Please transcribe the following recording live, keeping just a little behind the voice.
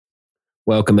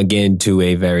Welcome again to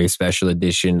a very special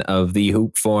edition of the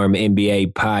Hoop Form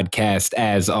NBA podcast.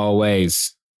 As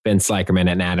always, Ben Slikerman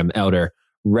and Adam Elder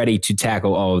ready to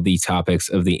tackle all of the topics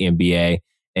of the NBA.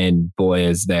 And boy,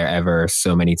 is there ever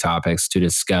so many topics to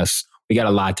discuss. We got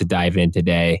a lot to dive in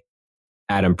today.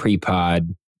 Adam,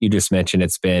 pre-pod, you just mentioned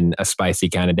it's been a spicy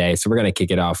kind of day. So we're going to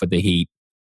kick it off with the heat.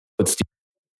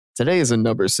 Today is a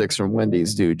number 6 from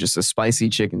Wendy's, dude. Just a spicy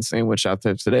chicken sandwich out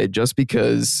there today. Just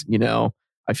because,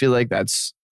 I feel like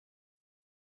that's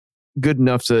good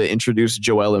enough to introduce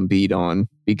Joel Embiid on,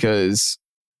 because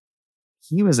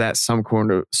he was at some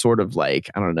sort of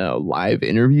live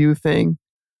interview thing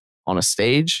on a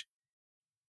stage.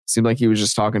 Seemed like he was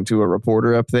just talking to a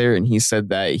reporter up there, and he said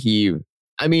that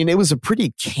it was a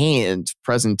pretty canned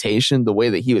presentation, the way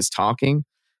that he was talking,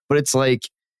 but it's like,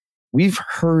 we've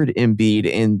heard Embiid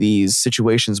in these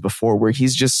situations before where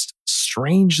he's just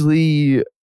strangely,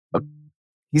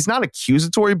 he's not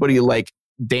accusatory, but he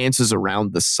dances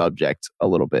around the subject a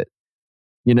little bit.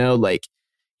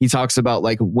 He talks about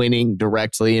winning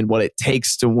directly and what it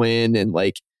takes to win, and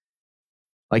like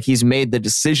he's made the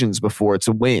decisions before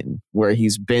to win, where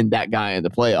he's been that guy in the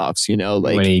playoffs,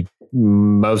 when he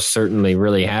most certainly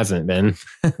really hasn't been.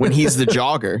 When he's the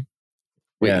jogger.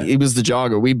 Yeah. He was the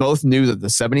jogger. We both knew that the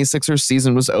 76ers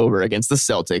season was over against the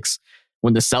Celtics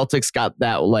when the Celtics got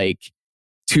that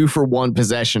 2-for-1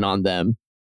 possession on them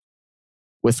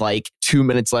with 2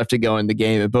 minutes left to go in the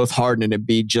game. And both Harden and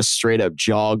Embiid just straight up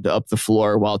jogged up the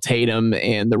floor while Tatum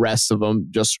and the rest of them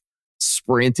just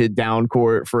sprinted down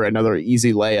court for another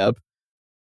easy layup.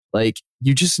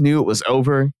 You just knew it was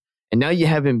over. And now you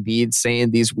have Embiid saying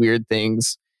these weird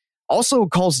things. Also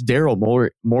calls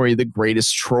Daryl Morey the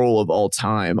greatest troll of all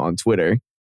time on Twitter.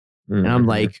 Mm-hmm. And I'm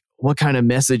like, what kind of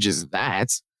message is that?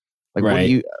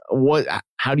 Right.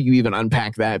 How do you even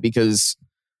unpack that? Because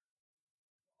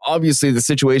obviously the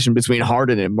situation between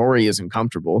Harden and Morey isn't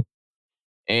comfortable.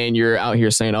 And you're out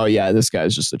here saying, oh yeah, this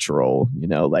guy's just a troll,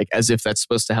 as if that's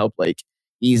supposed to help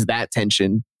ease that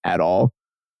tension at all.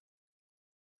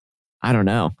 I don't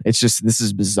know. It's just, this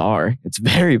is bizarre. It's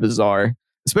very bizarre.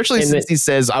 Especially since he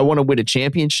says, I want to win a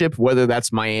championship, whether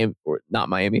that's Miami or not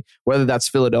Miami, whether that's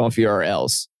Philadelphia or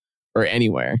else or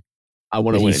anywhere. I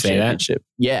want to win a championship.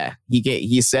 That? Yeah,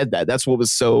 he said that. That's what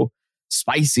was so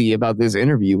spicy about this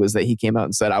interview, was that he came out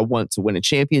and said, I want to win a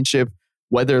championship,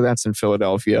 whether that's in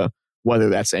Philadelphia, whether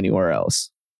that's anywhere else.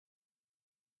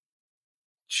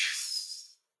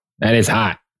 That is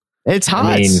hot. It's hot.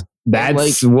 I mean,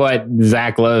 that's what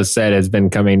Zach Lowe said has been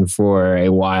coming for a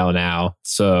while now.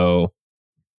 So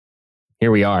here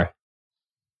we are.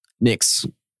 Knicks.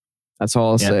 That's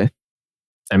all I'll say.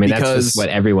 I mean, that's just what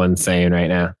everyone's saying right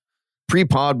now.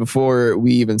 Pre-pod, before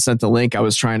we even sent the link, I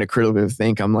was trying to critically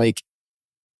think. I'm like,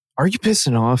 are you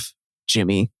pissing off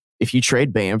Jimmy if you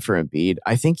trade Bam for Embiid?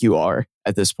 I think you are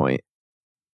at this point.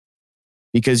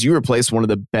 Because you replace one of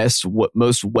the best,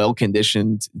 most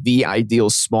well-conditioned, the ideal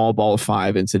small ball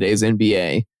 5 in today's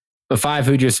NBA. The 5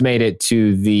 who just made it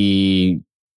to the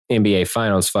NBA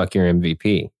Finals, fuck your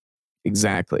MVP.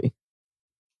 Exactly.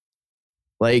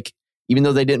 Even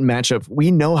though they didn't match up,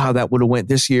 we know how that would have went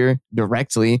this year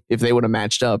directly if they would have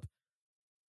matched up.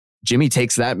 Jimmy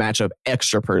takes that matchup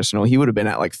extra personal. He would have been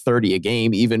at 30 a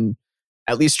game, even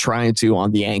at least trying to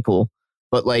on the ankle.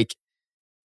 But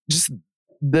just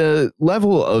the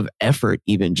level of effort,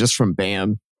 even just from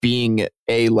Bam being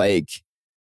a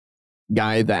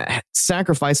guy that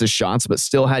sacrifices shots, but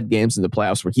still had games in the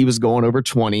playoffs where he was going over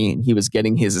 20 and he was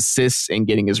getting his assists and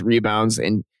getting his rebounds,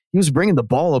 and he was bringing the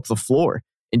ball up the floor,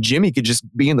 and Jimmy could just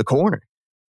be in the corner.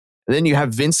 And then you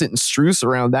have Vincent and Strus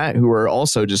around that, who are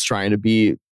also just trying to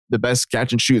be the best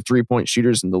catch and shoot 3-point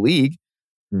shooters in the league.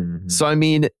 Mm-hmm. So, I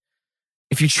mean,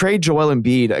 if you trade Joel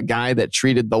Embiid, a guy that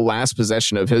treated the last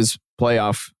possession of his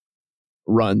playoff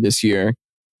run this year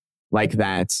like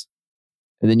that,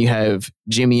 and then you have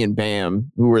Jimmy and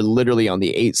Bam, who were literally on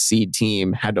the 8 seed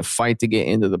team, had to fight to get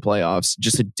into the playoffs.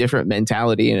 Just a different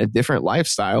mentality and a different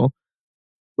lifestyle.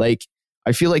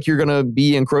 I feel like you're going to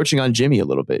be encroaching on Jimmy a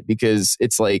little bit, because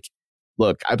it's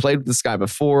look, I played with this guy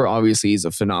before. Obviously, he's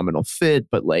a phenomenal fit,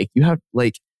 but you have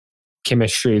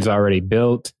chemistry is already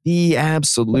built. The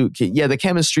absolute, the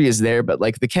chemistry is there, but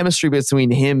the chemistry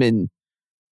between him and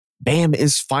Bam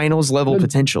is finals level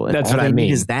potential. And that's all what they I mean.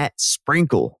 Need is that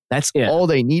sprinkle. That's all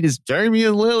they need is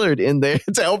Damian Lillard in there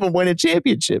to help them win a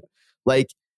championship.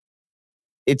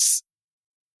 It's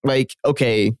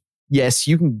okay, yes,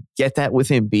 you can get that with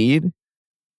Embiid.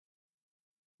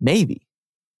 Maybe.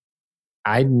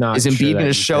 I'm not. Is Embiid going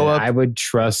to show up? I would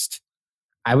trust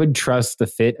the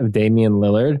fit of Damian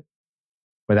Lillard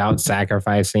without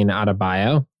sacrificing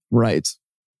Adebayo. Right.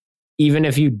 even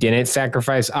if you didn't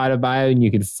sacrifice Adebayo and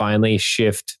you could finally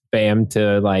shift Bam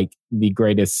to like the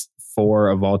greatest 4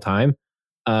 of all time.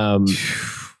 I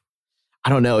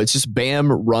don't know. It's just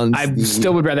Bam runs. I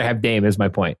still would rather have Dame, is my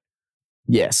point.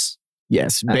 Yes.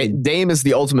 Dame is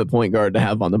the ultimate point guard to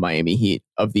have on the Miami Heat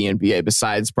of the NBA,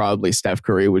 besides probably Steph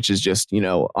Curry, which is just,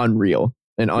 unreal,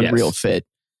 an unreal fit.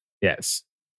 Yes.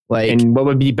 And what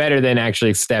would be better than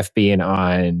actually Steph being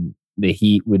on the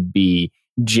Heat would be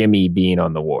Jimmy being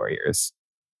on the Warriors.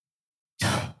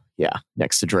 Yeah,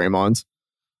 next to Draymond.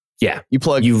 Yeah.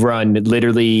 You run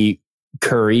literally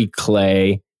Curry,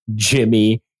 Clay,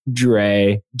 Jimmy,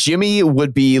 Dre. Jimmy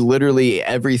would be literally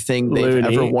everything they've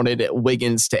ever wanted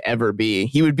Wiggins to ever be.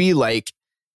 He would be like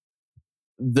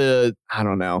I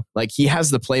don't know, like he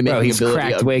has the playmaking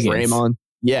ability of Wiggins. Draymond.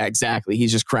 Yeah, exactly.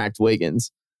 He's just cracked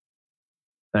Wiggins.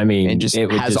 I mean, and just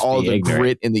has all the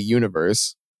grit in the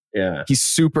universe. Yeah. He's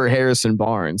super Harrison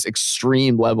Barnes,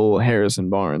 extreme level Harrison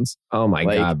Barnes. Oh my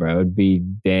God, bro. It'd be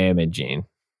damaging.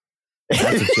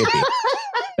 That's a chippy.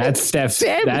 That's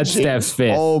Steph's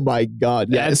fifth. Oh my God.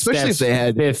 Yeah. That's especially Steph's if they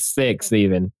had fifth, sixth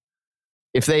even.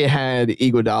 If they had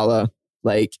Iguodala,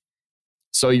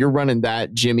 so you're running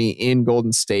that Jimmy in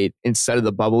Golden State instead of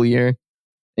the bubble year,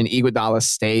 and Iguodala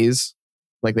stays.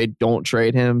 Like they don't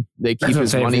trade him. They keep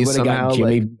his money somehow.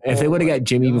 If they would have got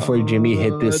Jimmy before Jimmy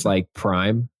hit this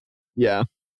prime. Yeah.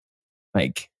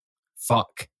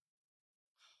 Fuck.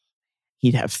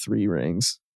 He'd have 3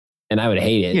 rings. And I would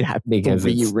hate it. He'd have because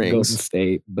 3 it's rings. Golden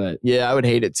State, but yeah, I would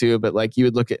hate it too. But you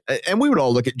would look at, and we would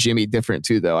all look at Jimmy different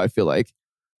too, though. I feel like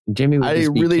Jimmy would I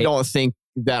really don't think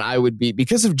that I would be,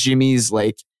 because of Jimmy's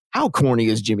how corny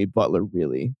is Jimmy Butler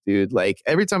really, dude?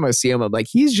 Every time I see him, I'm like,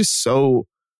 he's just so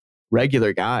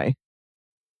regular guy.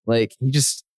 He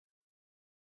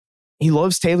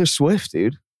loves Taylor Swift,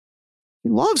 dude. He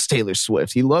loves Taylor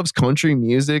Swift. He loves country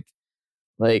music.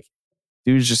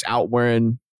 Dude's just out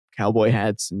wearing cowboy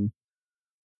hats and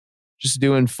just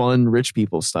doing fun rich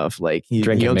people stuff.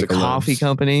 He owns a coffee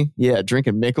company. Yeah,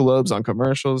 drinking Michelob's on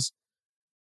commercials.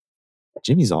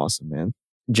 Jimmy's awesome, man.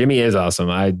 Jimmy is awesome.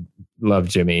 I love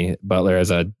Jimmy Butler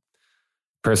as a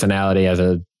personality, as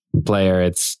a player.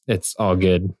 It's all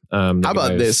good. How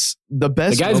about this? The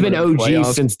guy's been OG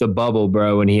since the bubble,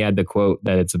 bro, and he had the quote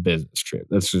that it's a business trip.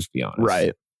 Let's just be honest.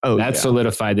 Right. Oh, that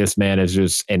solidified this man as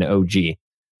just an OG.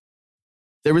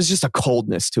 There was just a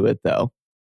coldness to it, though,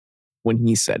 when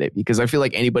he said it, because I feel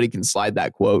like anybody can slide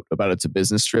that quote about it's a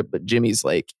business trip, but Jimmy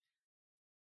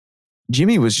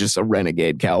was just a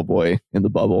renegade cowboy in the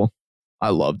bubble. I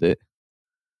loved it.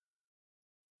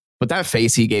 But that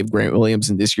face he gave Grant Williams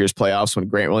in this year's playoffs when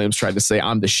Grant Williams tried to say,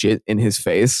 "I'm the shit" in his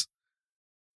face.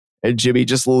 And Jimmy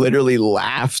just literally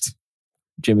laughed.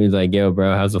 Jimmy's like, "Yo,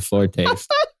 bro, how's the floor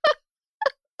taste?"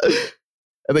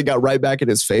 And they got right back in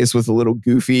his face with a little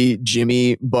goofy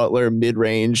Jimmy Butler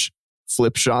mid-range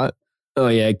flip shot. Oh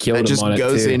yeah, killed him just on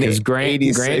goes it too. in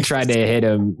Grant tried to hit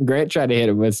him. Grant tried to hit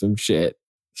him with some shit.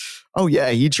 Oh yeah,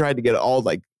 he tried to get all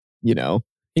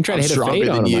he tried to hit a fade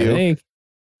on him, I think.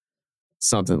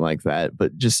 Something like that.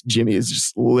 But just Jimmy is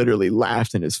just literally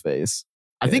laughed in his face.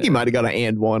 I think he might have got an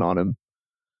and one on him.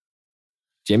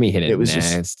 Jimmy hit a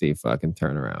nasty fucking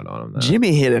turnaround on him, though.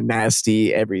 Jimmy hit a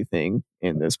nasty everything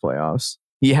in this playoffs.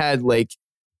 He had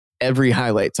every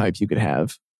highlight type you could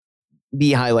have.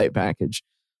 The highlight package.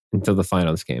 Until the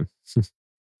finals came.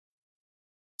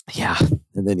 Yeah.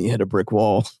 And then he hit a brick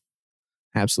wall.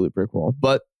 Absolute brick wall.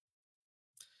 But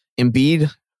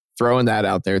Embiid throwing that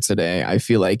out there today, I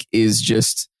feel like is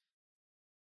just,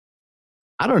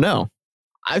 I don't know.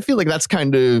 I feel like that's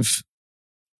kind of,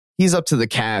 he's up to the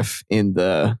calf in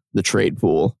the trade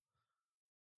pool.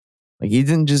 He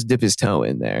didn't just dip his toe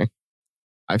in there.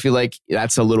 I feel like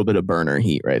that's a little bit of burner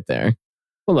heat right there.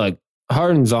 Well, look,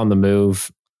 Harden's on the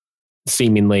move,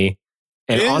 seemingly.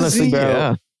 And honestly, bro,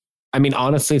 yeah. I mean,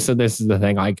 honestly, so this is the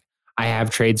thing. I have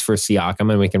trades for Siakam,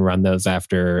 and we can run those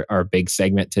after our big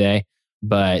segment today.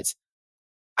 But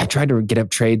I tried to get up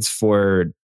trades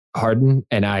for Harden,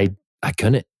 and I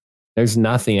couldn't. There's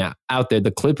nothing out there.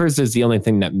 The Clippers is the only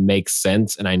thing that makes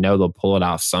sense, and I know they'll pull it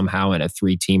off somehow in a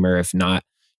 3-teamer, if not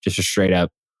just a straight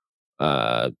up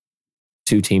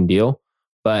 2-team deal.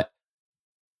 But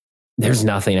there's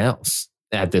nothing else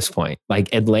at this point.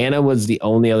 Atlanta was the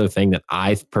only other thing that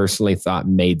I personally thought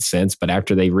made sense, but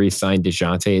after they re-signed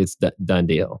DeJounte, it's done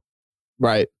deal.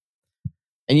 Right.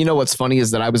 And you know what's funny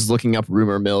is that I was looking up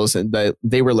rumor mills, and that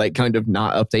they were kind of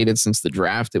not updated since the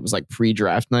draft. It was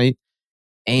pre-draft night.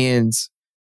 And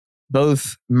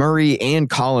both Murray and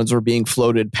Collins were being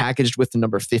floated, packaged with the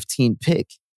number 15 pick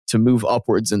to move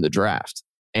upwards in the draft.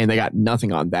 And they got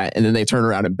nothing on that. And then they turn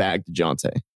around and bag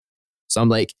DeJounte. So I'm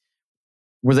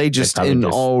Were they just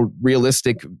all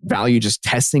realistic value, just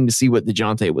testing to see what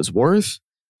DeJounte was worth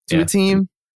to a team?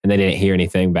 And they didn't hear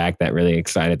anything back that really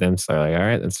excited them. So they're like, all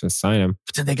right, let's just sign him.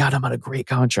 But then they got him on a great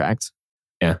contract.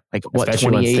 Yeah. Like what,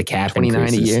 especially 28, the cap 29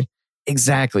 increases. A year?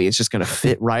 Exactly. It's just going to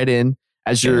fit right in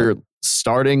as your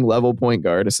starting level point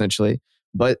guard, essentially.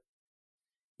 But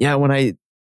yeah, when I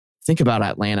think about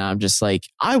Atlanta, I'm just like,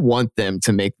 I want them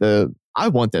to make the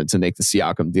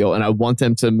Siakam deal, and I want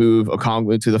them to move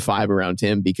Okongwu to the 5 around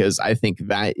him, because I think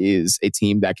that is a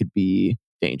team that could be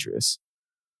dangerous.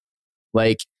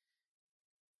 Like,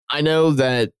 I know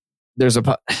that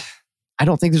I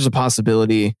don't think there's a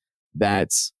possibility that,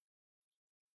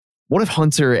 what if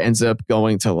Hunter ends up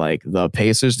going to like the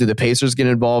Pacers? Do the Pacers get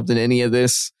involved in any of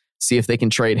this? See if they can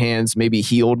trade hands. Maybe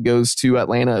Hield goes to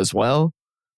Atlanta as well.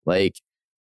 Like,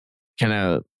 kind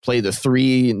of play the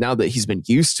 3 now that he's been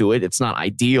used to it. It's not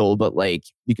ideal, but like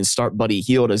you can start Buddy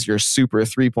Hield as your super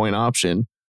 3-point option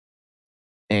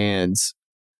and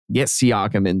get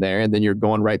Siakam in there, and then you're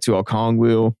going right to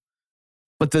Okongwu.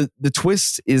 But the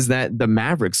twist is that the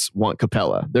Mavericks want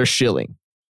Capella. They're shilling.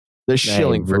 They're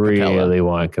shilling for Capella. They really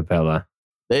want Capella.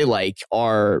 They like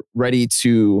are ready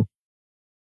to,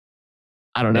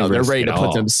 I don't know. They're ready to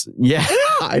put them. Yeah,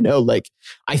 I know. Like,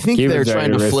 I think they're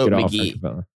trying to float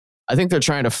McGee. I think they're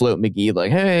trying to float McGee.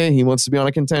 Like, hey, he wants to be on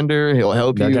a contender. He'll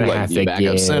help you. They're like, be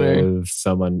backup center. They're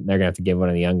going to have to give one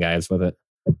of the young guys with it.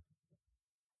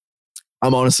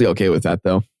 I'm honestly okay with that,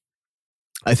 though.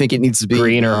 I think it needs to be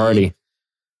Green or Hardy.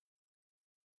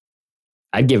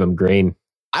 I'd give him Green.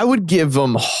 I would give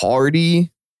them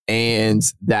Hardy and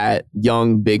that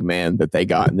young big man that they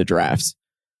got in the drafts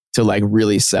to like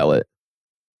really sell it,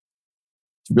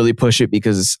 to really push it,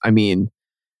 because I mean,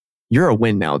 you're a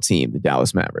win now team, the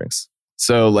Dallas Mavericks.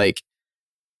 So like,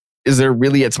 is there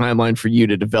really a timeline for you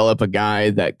to develop a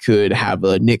guy that could have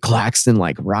a Nick Claxton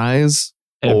like rise?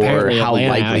 And or how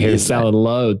likely is selling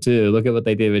low too? Look at what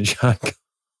they did with John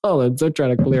Collins. They're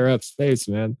trying to clear up space,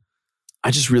 man. I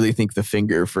just really think the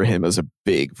finger for him is a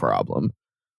big problem.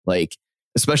 Like,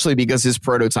 especially because his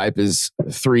prototype is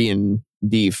 3 and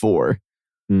D4.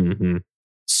 Mm-hmm.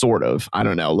 Sort of. I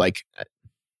don't know. Like,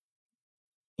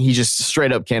 he just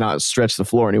straight up cannot stretch the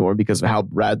floor anymore because of how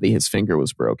badly his finger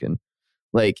was broken.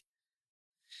 Like,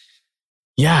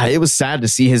 yeah, it was sad to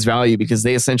see his value, because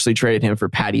they essentially traded him for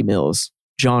Patty Mills,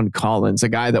 John Collins, a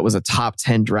guy that was a top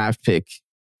 10 draft pick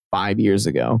 5 years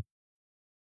ago.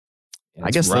 Yeah,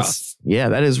 I guess rough.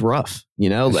 That is rough. You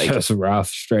know, like, it's just rough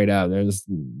straight up. There's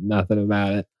nothing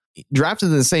about it. Drafted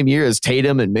in the same year as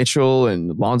Tatum and Mitchell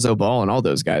and Lonzo Ball and all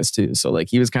those guys too. So like,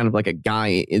 he was kind of like a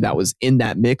guy that was in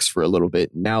that mix for a little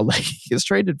bit. Now like, he's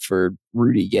traded for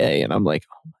Rudy Gay, and I'm like,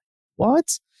 oh,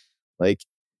 what? Like,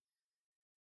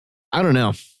 I don't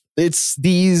know. It's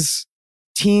these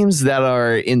teams that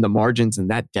are in the margins and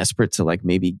that desperate to like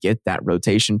maybe get that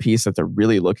rotation piece that they're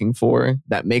really looking for.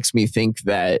 That makes me think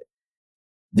that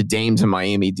the Dame to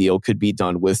Miami deal could be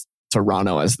done with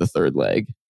Toronto as the third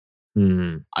leg.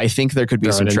 I think there could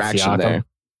be some traction there,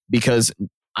 because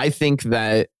I think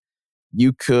that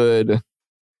you could,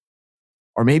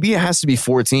 or maybe it has to be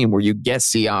 14 where you get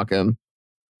Siakam,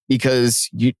 because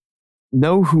you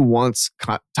know who wants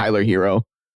Tyler Hero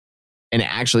and it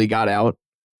actually got out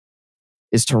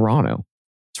is Toronto.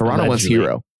 Toronto wants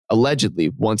Hero. Allegedly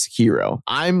wants Hero.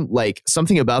 I'm like,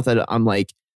 something about that. I'm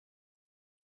like,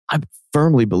 I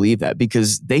firmly believe that,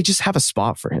 because they just have a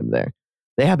spot for him there.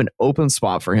 They have an open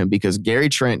spot for him because Gary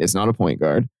Trent is not a point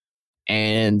guard.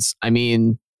 And I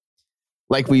mean,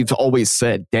 like we've always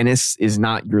said, Dennis is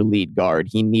not your lead guard.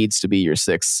 He needs to be your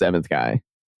 6th, 7th guy.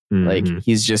 Mm-hmm. Like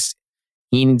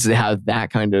he needs to have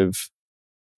that kind of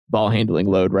ball handling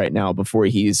load right now before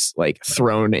he's like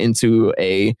thrown into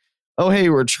a, oh, hey,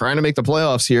 we're trying to make the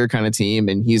playoffs here kind of team.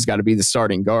 And he's got to be the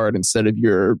starting guard instead of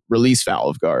your release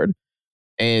valve guard.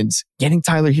 And getting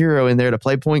Tyler Hero in there to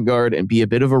play point guard and be a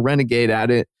bit of a renegade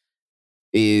at it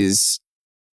is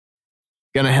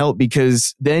going to help,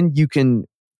 because then you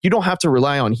don't have to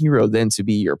rely on Hero then to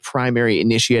be your primary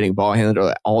initiating ball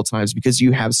handler at all times, because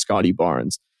you have Scotty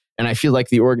Barnes. And I feel like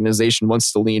the organization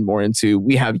wants to lean more into,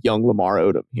 we have young Lamar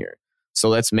Odom here, so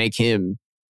let's make him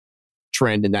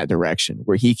trend in that direction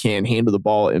where he can handle the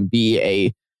ball and be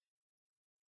a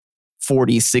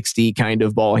 40-60 kind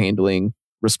of ball handling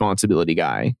responsibility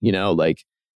guy, you know, like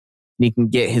he can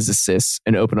get his assists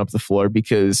and open up the floor.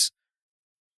 Because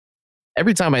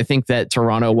every time I think that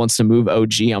Toronto wants to move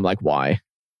OG, I'm like, why?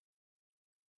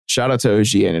 Shout out to OG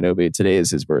Anunoby. Today is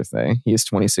his birthday. He is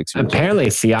 26 years old. Apparently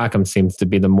Siakam seems to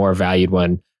be the more valued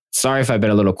one. Sorry if I've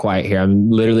been a little quiet here. I'm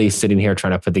literally sitting here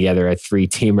trying to put together a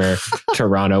 3-teamer,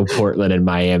 Toronto, Portland, and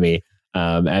Miami.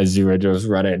 as you were just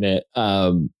running it.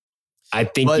 I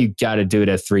think you got to do it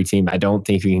as 3-team. I don't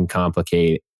think you can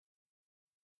complicate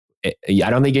it. I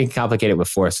don't think you can complicate it with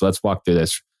 4. So let's walk through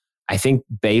this. I think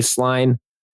baseline,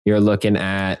 you're looking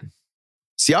at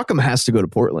Siakam has to go to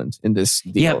Portland in this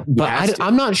deal. Yeah, but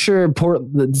I'm not sure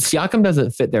Siakam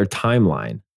doesn't fit their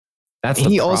timeline.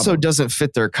 He also doesn't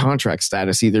fit their contract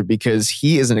status either because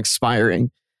he is an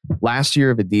expiring last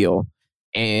year of a deal.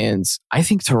 And I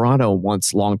think Toronto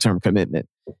wants long-term commitment.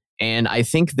 And I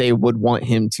think they would want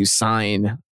him to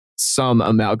sign some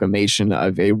amalgamation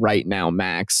of a right now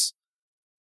max.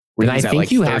 And I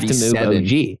think you have to move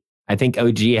OG. I think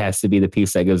OG has to be the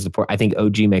piece that goes to Port. I think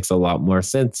OG makes a lot more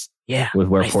sense with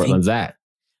where Portland's at.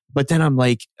 But then I'm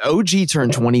like, OG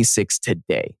turned 26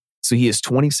 today. So he is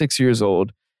 26 years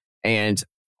old and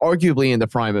arguably in the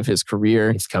prime of his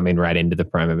career. He's coming right into the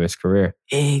prime of his career.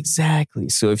 Exactly.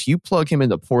 So if you plug him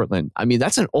into Portland, I mean,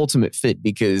 that's an ultimate fit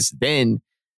because then,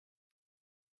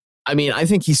 I mean, I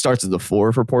think he starts at the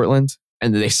 4 for Portland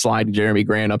and then they slide Jeremy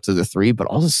Grant up to the 3. But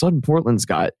all of a sudden, Portland's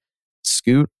got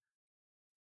Scoot,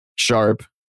 Sharp,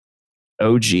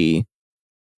 OG,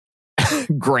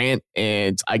 Grant,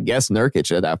 and I guess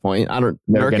Nurkic at that point.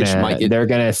 They're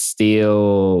gonna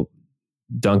steal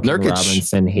Duncan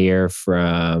Robinson here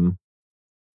from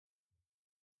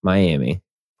Miami.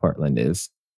 Portland is.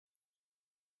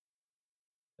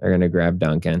 They're gonna grab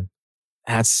Duncan.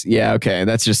 That's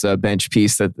just a bench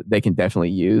piece that they can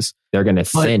definitely use. They're gonna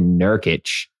send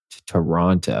Nurkic to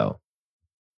Toronto.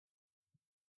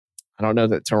 I don't know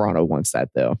that Toronto wants that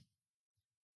though.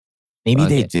 Maybe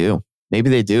they do. Maybe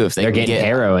they do if they're getting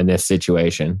Harrow in this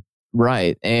situation.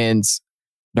 Right. And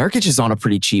Nurkic is on a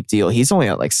pretty cheap deal. He's only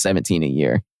at like 17 a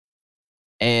year.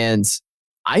 And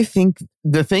I think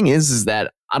the thing is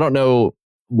that I don't know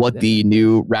what the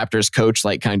new Raptors coach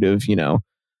kind of,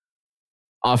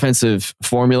 offensive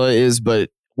formula is, but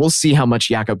we'll see how much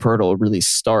Jakob Poeltl really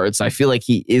starts. I feel like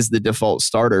he is the default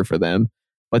starter for them.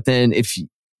 But then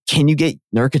can you get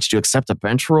Nurkic to accept a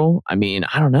bench role? I mean,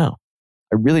 I don't know.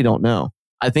 I really don't know.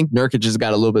 I think Nurkic has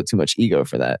got a little bit too much ego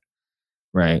for that.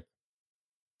 Right.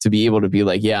 To be able to be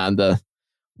like,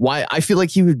 why I feel like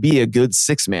he would be a good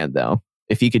 6-man though,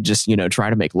 if he could just, try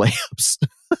to make layups.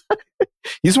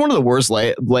 He's one of the worst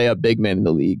layup big men in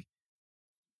the league.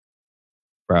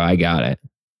 Bro, I got it.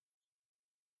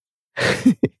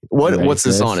 What's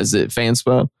this on? Is it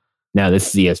Fanspo? No,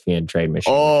 this is ESPN Trade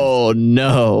Machine. Oh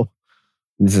no.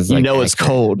 This is it's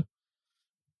cold.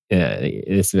 Yeah,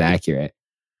 this is accurate.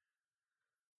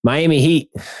 Miami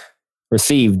Heat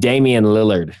received Damian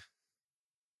Lillard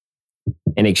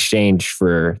in exchange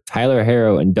for Tyler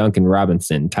Herro and Duncan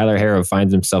Robinson. Tyler Herro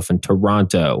finds himself in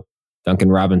Toronto.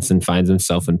 Duncan Robinson finds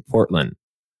himself in Portland.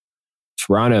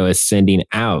 Toronto is sending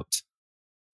out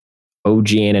OG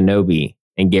Anunoby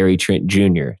and Gary Trent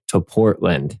Jr. to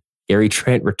Portland. Gary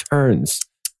Trent returns.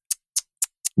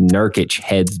 Nurkic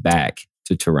heads back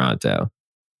to Toronto.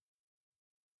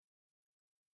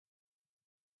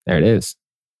 There it is.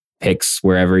 Picks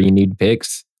wherever you need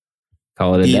picks.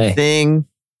 Call it a day.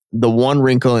 The one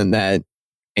wrinkle in that,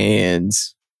 and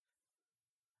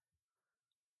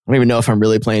I don't even know if I'm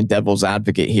really playing devil's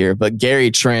advocate here, but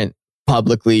Gary Trent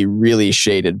publicly really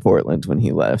shaded Portland when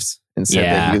he left and said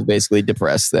that he was basically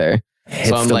depressed there.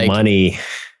 So I'm like, money.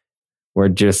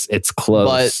 It's close.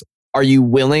 But are you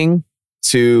willing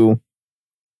to,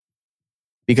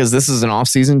 because this is an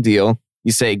off-season deal,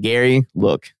 you say, Gary,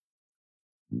 look,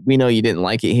 we know you didn't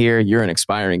like it here. You're an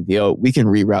expiring deal. We can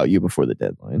reroute you before the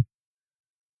deadline.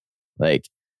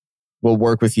 We'll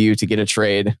work with you to get a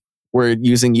trade. We're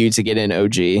using you to get in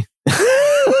OG.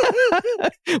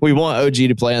 We want OG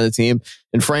to play on the team.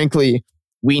 And frankly,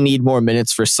 we need more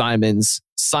minutes for Simon,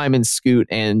 Scoot,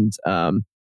 and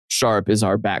Sharp is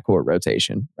our backcourt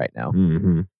rotation right now.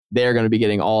 Mm-hmm. They're going to be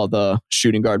getting all the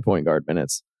shooting guard, point guard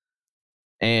minutes.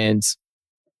 And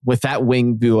with that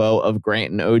wing duo of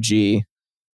Grant and OG,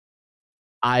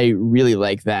 I really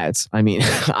like that. I mean,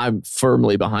 I'm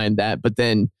firmly behind that. But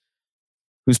then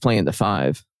who's playing the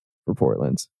 5 for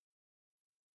Portland?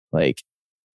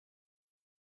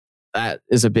 That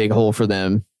is a big hole for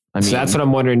them. So that's what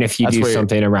I'm wondering, if you do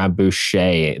something around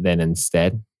Boucher then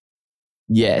instead.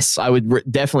 Yes, I would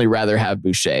definitely rather have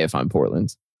Boucher if I'm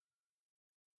Portland.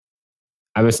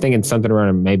 I was thinking something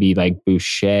around maybe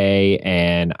Boucher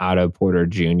and Otto Porter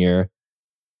Jr.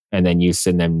 And then you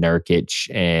send them Nurkic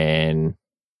and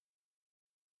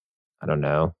I don't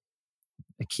know,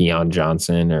 Keon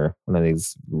Johnson or one of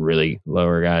these really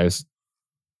lower guys.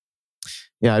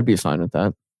 Yeah, I'd be fine with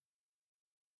that.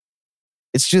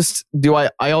 It's just,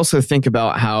 I also think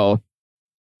about how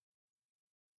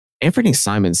Anthony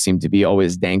Simons seemed to be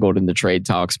always dangled in the trade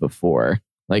talks before.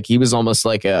 Like he was almost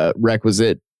like a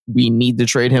requisite, we need to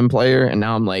trade him player. And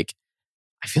now I'm like,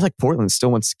 I feel like Portland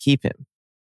still wants to keep him.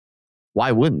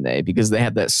 Why wouldn't they? Because they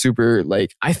have that super,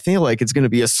 like, I feel like it's going to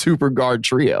be a super guard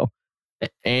trio.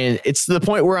 And it's to the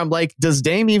point where I'm like, does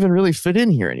Dame even really fit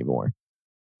in here anymore?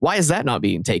 Why is that not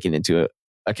being taken into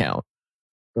account?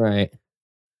 Right.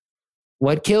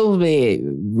 What kills me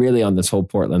really on this whole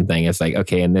Portland thing is like,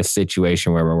 okay, in this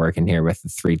situation where we're working here with the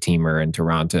 3-teamer in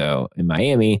Toronto and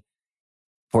Miami,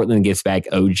 Portland gets back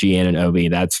OG and Obi.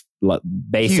 That's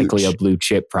basically Huge. a blue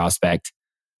chip prospect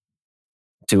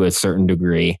to a certain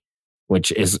degree,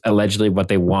 which is allegedly what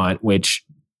they want, which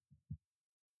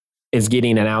is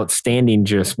getting an outstanding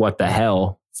just what the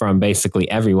hell from basically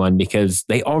everyone, because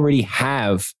they already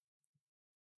have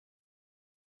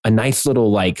a nice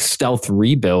little like stealth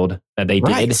rebuild that they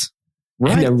did.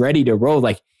 Right. And they're ready to roll.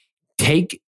 Like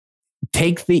take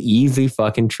the easy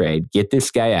fucking trade. Get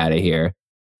this guy out of here.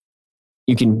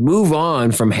 You can move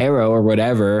on from Harrow or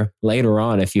whatever later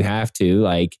on if you have to.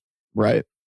 Like, right.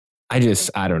 I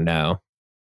don't know.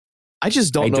 I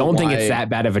just don't know. I don't think why. it's that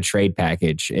bad of a trade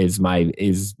package is my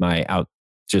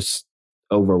just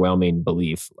overwhelming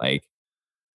belief. Like,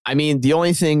 I mean, the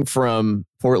only thing from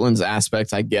Portland's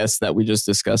aspect, I guess, that we just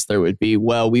discussed there would be,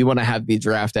 well, we want to have the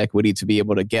draft equity to be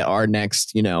able to get our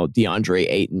next, DeAndre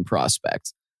Ayton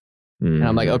prospect. And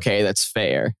I'm like, okay, that's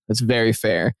fair. That's very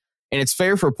fair. And it's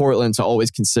fair for Portland to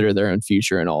always consider their own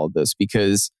future in all of this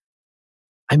because,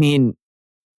 I mean,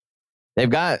 they've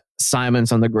got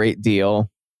Simons on the great deal.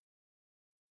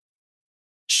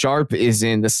 Sharp is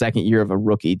in the second year of a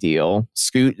rookie deal.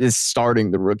 Scoot is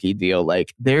starting the rookie deal.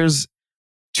 Like, there's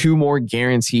 2 more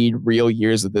guaranteed real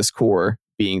years of this core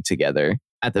being together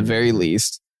at the very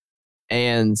least.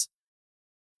 And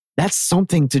that's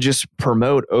something to just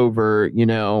promote over,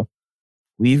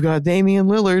 we've got Damian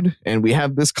Lillard and we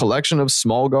have this collection of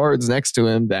small guards next to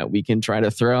him that we can try to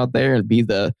throw out there and be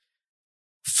the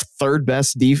 3rd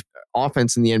best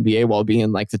offense in the NBA while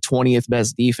being like the 20th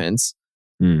best defense.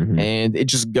 Mm-hmm. And it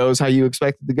just goes how you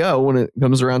expect it to go when it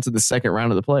comes around to the second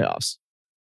round of the playoffs.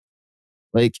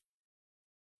 Like,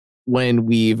 when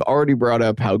we've already brought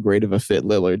up how great of a fit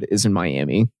Lillard is in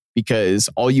Miami, because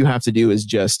all you have to do is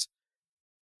just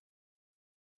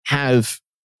have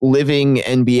living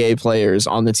NBA players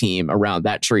on the team around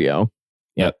that trio.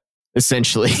 Yep.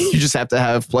 Essentially, you just have to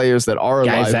have players that are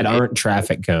guys alive that aren't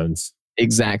traffic cones.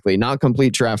 Exactly. Not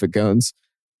complete traffic cones.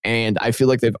 And I feel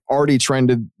like they've already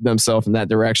trended themselves in that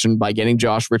direction by getting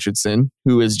Josh Richardson,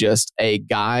 who is just a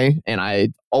guy. And I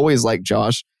always like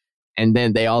Josh. And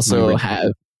then they also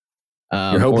have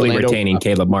you're hopefully retaining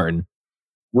Caleb Martin.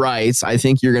 Right. I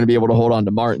think you're going to be able to hold on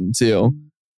to Martin too.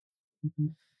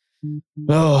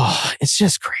 Oh, it's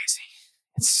just crazy.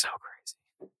 It's so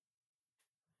crazy.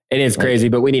 It is crazy,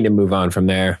 but we need to move on from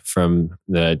there, from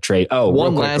the trade. Oh,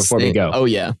 one real quick last before thing. we go. Oh,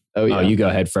 yeah. Oh, you go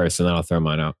ahead first and then I'll throw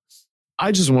mine out.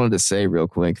 I just wanted to say real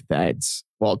quick that,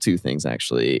 2 things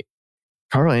actually.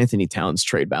 Karl Anthony Towns'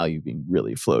 trade value being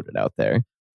really floated out there,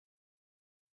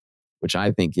 which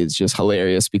I think is just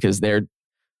hilarious because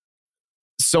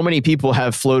so many people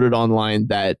have floated online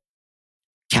that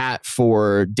Cat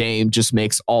for Dame just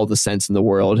makes all the sense in the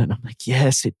world. And I'm like,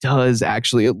 yes, it does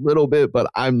actually a little bit,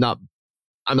 but I'm not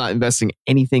investing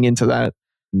anything into that.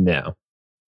 No.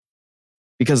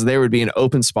 Because there would be an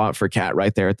open spot for Cat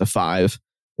right there at the 5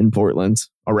 in Portland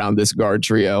around this guard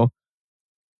trio.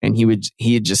 And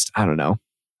he'd just, I don't know.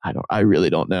 I really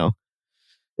don't know.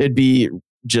 It'd be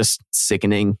just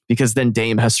sickening because then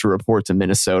Dame has to report to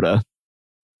Minnesota.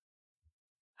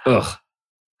 Ugh.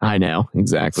 I know,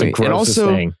 exactly. It's the grossest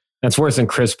thing. That's worse than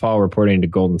Chris Paul reporting to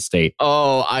Golden State.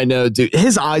 Oh, I know, dude.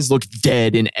 His eyes look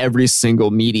dead in every single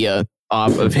media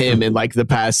op of him in like the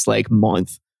past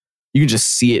month. You can just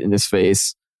see it in his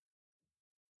face.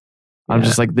 I'm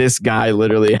just like, this guy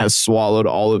literally has swallowed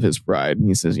all of his pride. And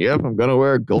he says, yep, I'm going to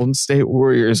wear a Golden State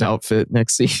Warriors outfit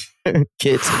next season.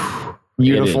 Kit,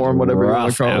 uniform, whatever you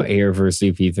want to call it. Out here for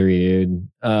CP3, dude.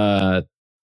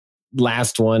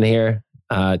 Last one here.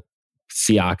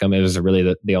 Siakam. It was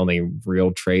really the only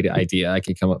real trade idea I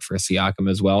could come up for Siakam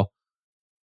as well.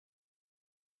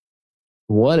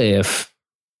 What if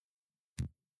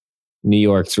New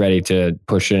York's ready to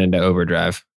push it into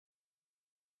overdrive?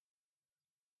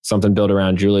 Something built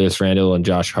around Julius Randle and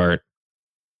Josh Hart.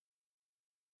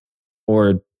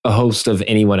 Or a host of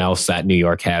anyone else that New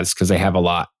York has, because they have a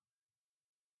lot.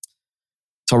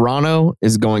 Toronto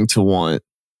is going to want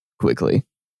Quickly.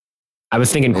 I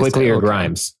was thinking Quickly or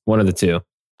Grimes. One of the two.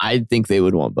 I think they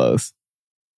would want both,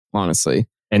 honestly.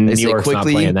 And New York's not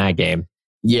playing that game.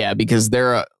 Yeah, because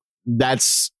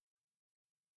that's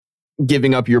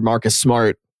giving up your Marcus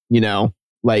Smart,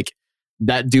 like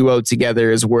that duo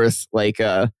together is worth like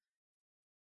half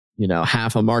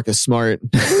a Marcus Smart.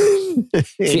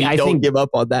 See, I think give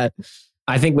up on that.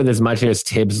 I think with as much as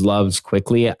Tibbs loves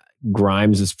quickly,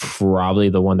 Grimes is probably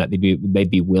the one that they'd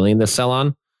be willing to sell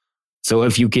on. So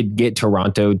if you could get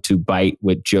Toronto to bite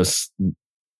with just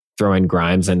throwing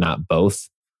Grimes and not both,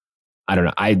 I don't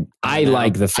know. I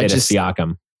like the fit of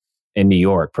Siakam in New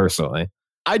York personally.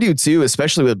 I do too,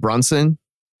 especially with Brunson.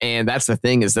 And that's the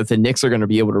thing, is that the Knicks are going to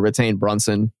be able to retain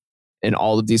Brunson in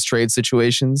all of these trade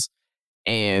situations.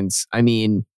 And I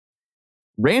mean,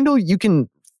 Randall, you can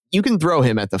throw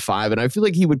him at the 5, and I feel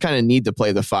like he would kind of need to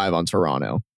play the 5 on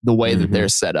Toronto the way that they're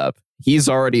set up. He's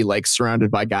already like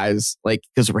surrounded by guys like,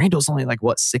 because Randall's only like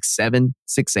what, 6'7",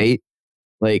 6'8",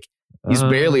 like he's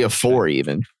barely a 4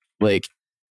 even. Like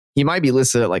he might be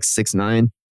listed at like 6'9",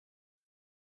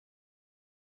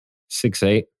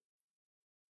 6'8".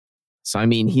 So I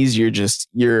mean, he's your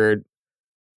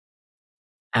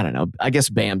I don't know. I guess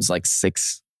Bam's like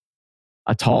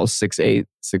a tall 6'8",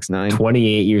 6'9".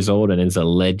 28 years old in his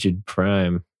alleged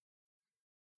prime.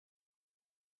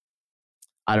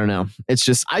 I don't know. It's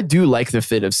just, I do like the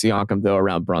fit of Siakam though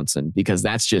around Brunson, because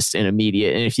that's just an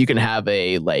immediate. And if you can have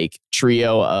a like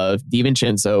trio of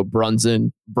DiVincenzo,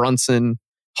 Brunson,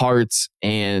 Hart,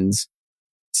 and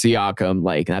Siakam,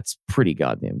 like that's pretty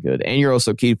goddamn good. And you're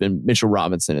also keeping Mitchell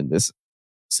Robinson in this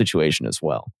situation as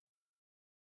well.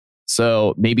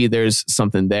 So maybe there's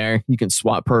something there. You can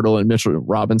swap Pirtle and Mitchell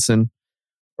Robinson,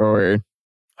 or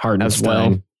Hartenstein.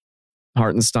 As well.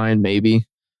 Hartenstein, maybe.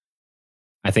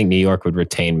 I think New York would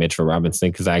retain Mitchell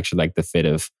Robinson because I actually like the fit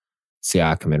of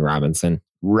Siakam and Robinson.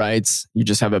 Right. You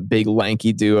just have a big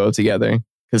lanky duo together,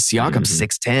 because Siakam's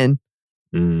 6'10".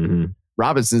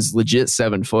 Robinson's legit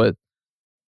 7 foot.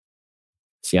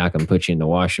 Siakam put you in the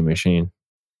washing machine.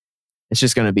 It's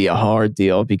just going to be a hard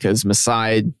deal because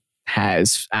Masai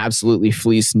has absolutely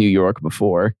fleeced New York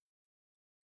before.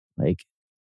 Like,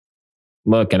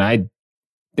 look, and I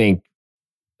think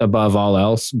above all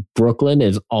else, Brooklyn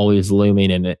is always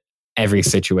looming in every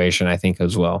situation, I think,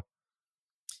 as well.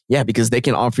 Yeah, because they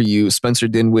can offer you Spencer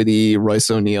Dinwiddie,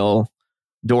 Royce O'Neal,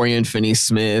 Dorian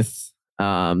Finney-Smith.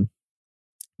 You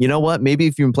know what? Maybe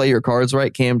if you can play your cards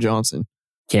right, Cam Johnson.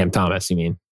 Cam Thomas, you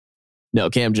mean? No,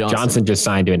 Cam Johnson. Johnson just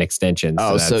signed to an extension.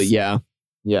 So yeah,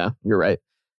 you're right.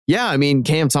 Yeah, I mean,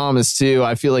 Cam Thomas too.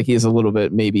 I feel like he's a little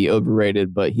bit maybe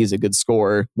overrated, but he's a good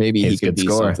scorer. Maybe he could be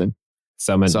something.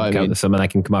 Someone that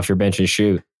can come off your bench and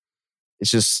shoot.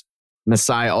 It's just,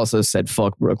 Masai also said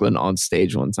fuck Brooklyn on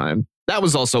stage one time. That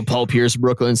was also Paul Pierce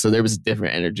Brooklyn, so there was a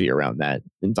different energy around that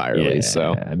entirely. Yeah,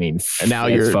 so I mean, and now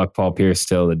you're fuck Paul Pierce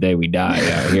till the day we die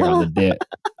out here on the dip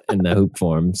in the hoop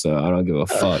form. So I don't give a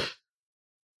fuck.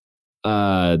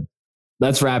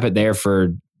 Let's wrap it there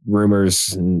for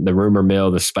rumors and the rumor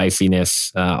mill, the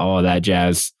spiciness, all of that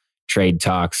jazz, trade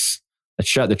talks. Let's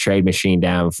shut the trade machine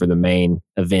down for the main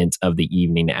event of the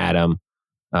evening, Adam,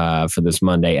 for this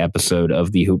Monday episode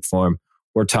of the Hoop Form.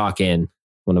 We're talking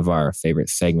one of our favorite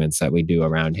segments that we do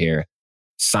around here,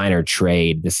 Sign or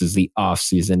Trade. This is the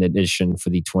off-season edition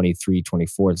for the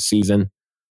 23-24 season.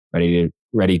 Ready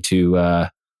to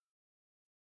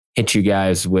hit you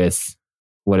guys with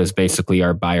what is basically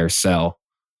our buy or sell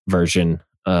version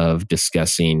of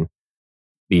discussing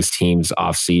these teams'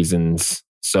 off seasons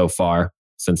so far,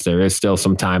 since there is still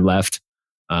some time left.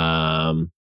 But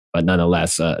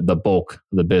nonetheless, the bulk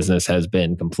of the business has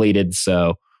been completed.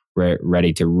 So we're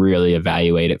ready to really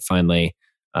evaluate it, finally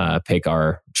pick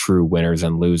our true winners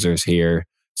and losers here.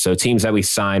 So teams that we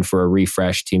sign for a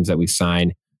refresh, teams that we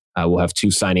sign, we'll have 2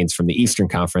 signings from the Eastern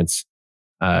Conference,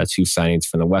 2 signings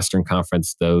from the Western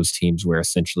Conference. Those teams we're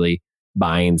essentially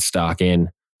buying stock in,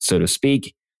 so to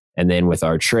speak. And then with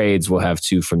our trades, we'll have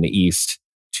 2 from the East,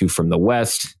 2 from the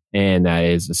West. And that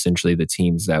is essentially the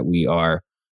teams that we are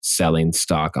selling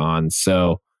stock on.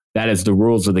 So that is the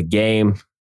rules of the game.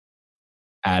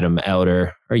 Adam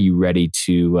Elder, are you ready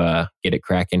to get it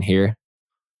cracking here?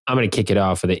 I'm going to kick it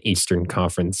off with an Eastern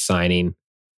Conference signing.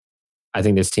 I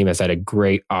think this team has had a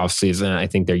great offseason. I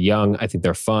think they're young. I think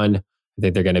they're fun. I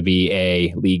think they're going to be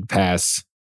a league pass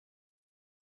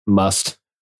must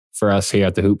for us here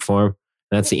at the Hoop Forum.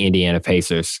 And that's the Indiana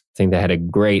Pacers. I think they had a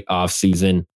great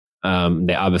offseason.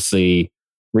 They obviously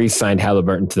re-signed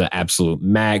Halliburton to the absolute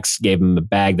max, gave him the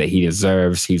bag that he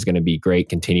deserves. He's going to be great,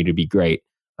 continue to be great.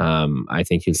 I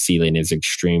think his ceiling is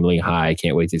extremely high. I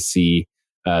can't wait to see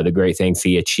the great things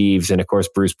he achieves. And of course,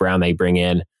 Bruce Brown, they bring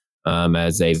in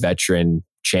as a veteran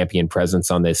champion presence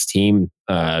on this team,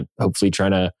 hopefully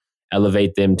trying to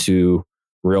elevate them to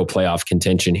real playoff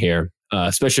contention here,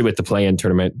 especially with the play-in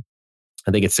tournament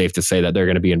I think it's safe to say that they're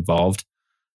going to be involved.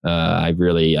 I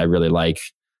really like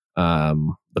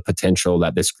the potential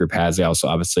that this group has. They also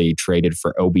obviously traded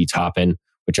for Obi Toppin,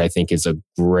 which I think is a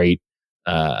great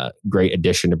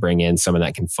addition to bring in someone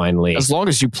that can finally. As long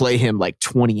as you play him like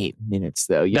 28 minutes,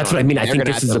 though. That's what I mean. I think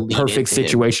this is a perfect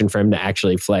situation for him to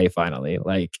actually play finally.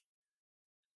 Like,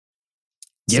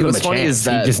 give him a chance.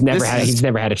 He's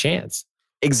never had a chance.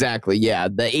 Exactly. Yeah.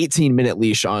 The 18-minute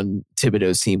leash on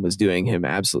Thibodeau's team was doing him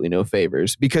absolutely no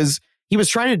favors because he was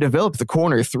trying to develop the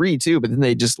corner three too, but then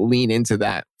they just lean into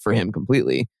that for him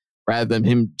completely rather than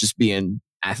him just being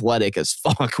athletic as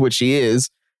fuck, which he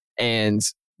is. And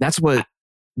that's what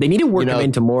they need to work him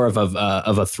into more of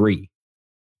a three.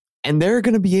 And they're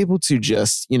going to be able to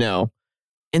just, in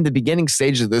the beginning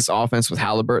stage of this offense with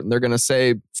Halliburton, they're going to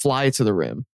say, fly to the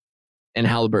rim and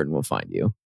Halliburton will find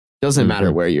you. Doesn't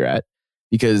matter where you're at.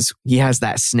 Because he has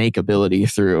that snake ability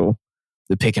through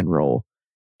the pick and roll.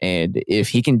 And if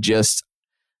he can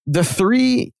the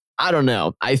three, I don't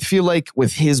know. I feel like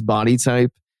with his body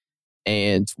type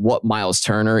and what Miles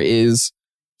Turner is,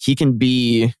 he can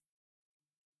be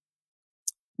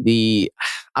I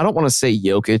don't want to say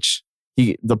Jokic,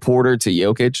 the Porter to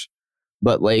Jokic,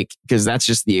 but because that's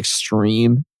just the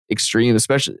extreme,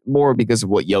 especially more because of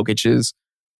what Jokic is.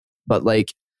 But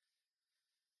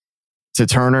to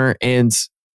Turner, and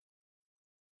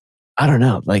I don't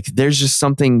know, there's just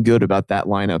something good about that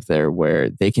lineup there where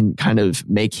they can kind of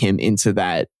make him into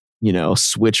that,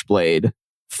 switchblade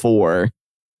four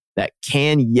that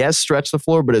can, stretch the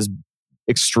floor, but is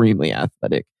extremely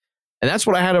athletic. And that's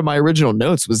what I had on my original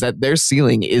notes was that their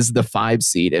ceiling is the 5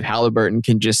 seed if Halliburton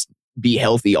can just be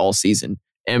healthy all season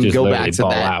and just go back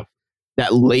to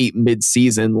that late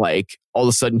mid-season, all of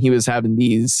a sudden he was having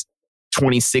these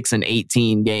 26 and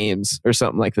 18 games or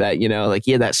something like that,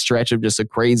 he had that stretch of just a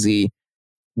crazy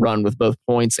run with both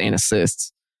points and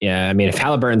assists. Yeah, I mean, if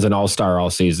Halliburton's an all-star all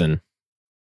season,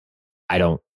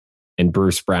 and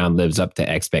Bruce Brown lives up to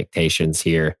expectations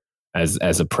here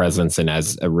as a presence and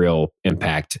as a real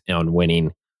impact on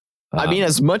winning. I mean,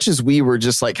 as much as we were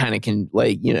just that's not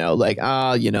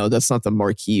the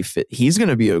marquee fit. He's going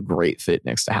to be a great fit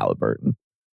next to Halliburton.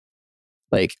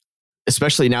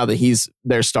 Especially now that he's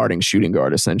their starting shooting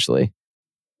guard, essentially.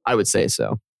 I would say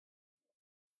so.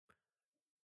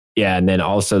 Yeah, and then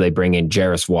also they bring in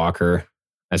Jarris Walker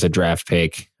as a draft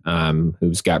pick,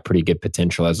 who's got pretty good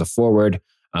potential as a forward.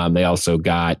 They also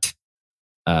got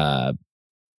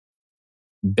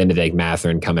Benedict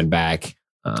Mathurin coming back.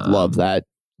 Love that.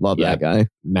 That guy.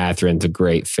 Mathurin's a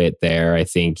great fit there. I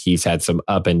think he's had some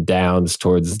up and downs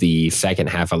towards the second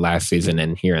half of last season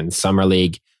and here in Summer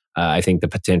League. I think the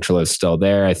potential is still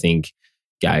there. I think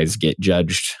guys get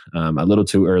judged a little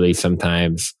too early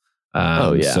sometimes.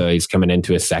 So he's coming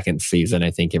into his second season.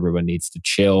 I think everyone needs to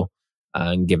chill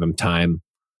and give him time.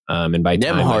 And by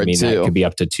time, I mean that could be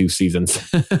up to 2 seasons.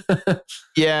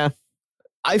 Yeah.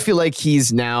 I feel like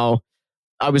he's now,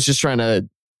 I was just trying to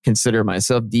consider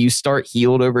myself. Do you start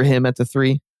Hield over him at the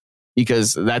 3?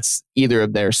 Because that's either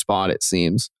of their spot, it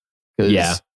seems.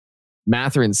 Yeah.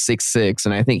 Matherin's 6'6",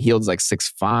 and I think Hield's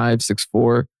 6'5",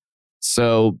 6'4".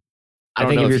 So I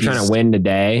think if you're trying to win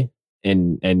today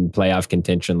and playoff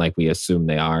contention like we assume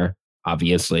they are,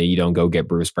 obviously you don't go get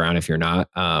Bruce Brown if you're not.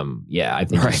 I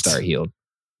think you start Hield.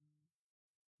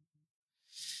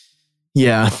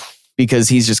 Yeah, because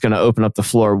he's just going to open up the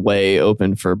floor way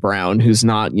open for Brown, who's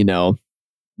not,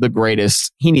 the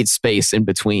greatest. He needs space in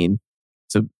between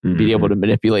to be able to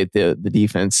manipulate the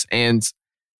defense. And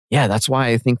yeah, that's why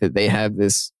I think that they have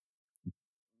this,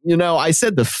 I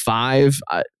said the 5,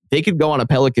 they could go on a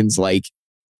Pelicans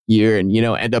year and,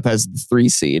 end up as the 3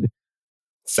 seed.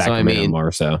 Sacramento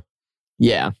more so.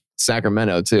 Yeah,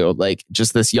 Sacramento too.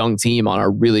 Just this young team on a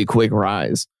really quick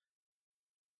rise.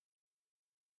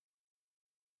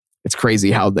 It's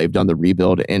crazy how they've done the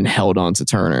rebuild and held on to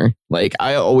Turner.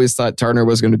 I always thought Turner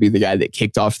was going to be the guy that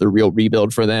kicked off the real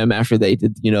rebuild for them after they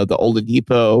did, the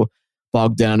Oladipo,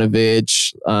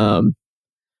 Bogdanovich.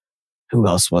 Who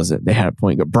else was it? They had a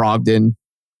point guard, Brogdon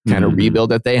kind of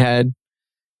rebuild that they had.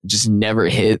 Just never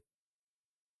hit.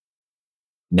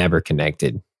 Never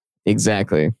connected.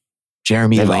 Exactly.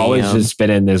 Jeremy They've Lamb, always just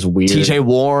been in this weird... TJ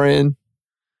Warren.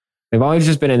 They've always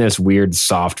just been in this weird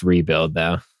soft rebuild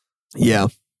though. Yeah.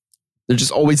 They're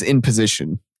just always in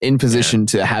position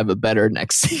to have a better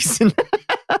next season.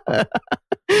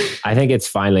 I think it's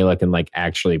finally looking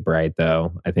actually bright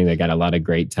though. I think they got a lot of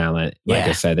great talent. Like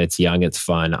I said, it's young, it's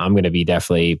fun. I'm going to be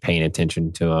definitely paying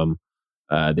attention to them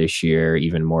this year,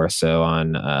 even more so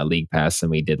on League Pass than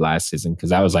we did last season.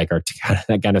 Cause that was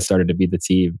that kind of started to be the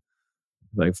team,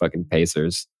 fucking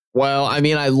Pacers. Well, I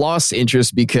mean, I lost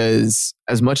interest because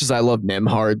as much as I love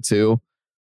Nemhard too,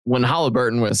 when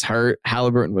Halliburton was hurt,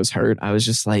 I was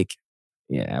just like,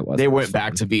 Yeah, they went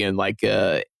back to being like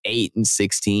a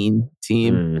 8-16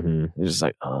 team. Mm-hmm. It was just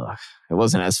like, oh, it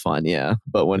wasn't as fun. Yeah.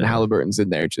 But when Halliburton's in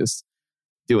there just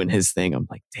doing his thing, I'm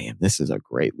like, damn, this is a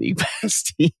great league pass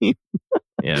team.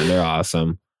 Yeah, they're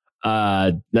awesome.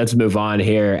 Let's move on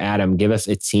here. Adam, give us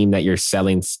a team that you're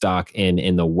selling stock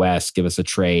in the West. Give us a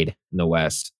trade in the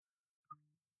West.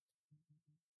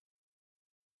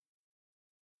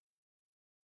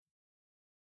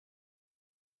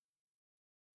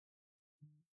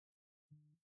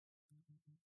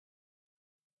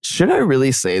 Should I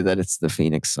really say that it's the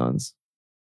Phoenix Suns?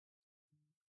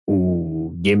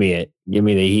 Ooh, give me it. Give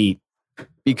me the heat.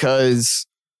 Because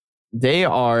they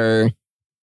are,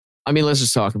 I mean, let's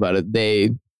just talk about it.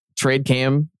 They trade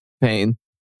Cam Payne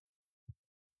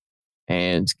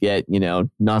and get,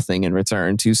 nothing in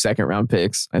return. 2 second-round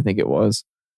picks, I think it was,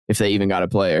 if they even got a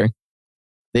player.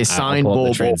 They signed I'll pull up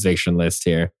Bol the transaction list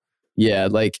here. Yeah,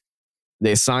 like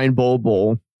they signed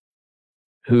Bol,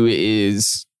 who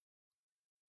is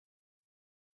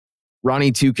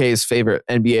Ronnie 2K's favorite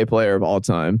NBA player of all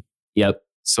time. Yep.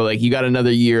 So like you got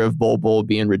another year of Bol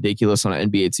being ridiculous on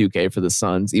NBA 2K for the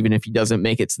Suns, even if he doesn't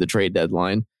make it to the trade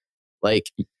deadline.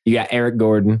 Like you got Eric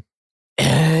Gordon.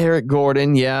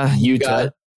 Yeah. You Utah.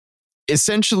 got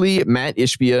essentially Matt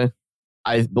Ishbia,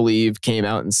 I believe, came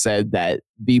out and said that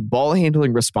the ball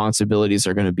handling responsibilities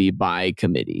are going to be by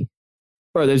committee.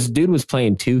 Bro, this dude was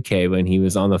playing 2K when he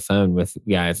was on the phone with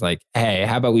guys like, hey,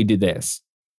 how about we do this?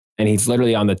 And he's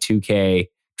literally on the 2K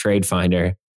trade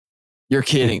finder. You're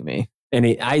kidding me.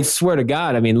 And I swear to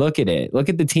God, I mean, look at it. Look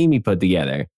at the team he put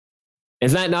together.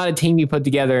 Is that not a team you put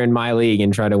together in my league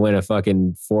and try to win a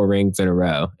fucking 4 rings in a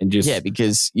row? And just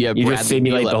because you just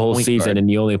simulate the whole season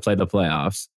and you only play the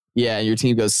playoffs. Yeah, and your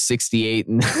team goes 68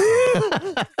 and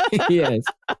yes.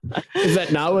 Is that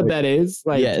not what that is?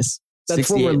 Like, yes.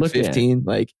 That's what we're looking 15. at.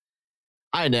 Like,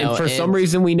 I know. And for some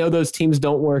reason, we know those teams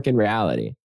don't work in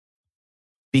reality.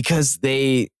 Because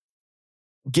they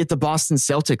get the Boston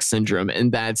Celtics syndrome.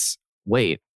 And that's,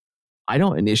 wait, I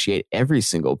don't initiate every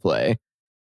single play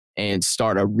and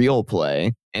start a real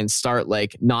play and start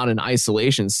like not an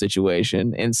isolation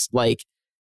situation and like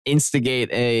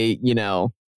instigate a,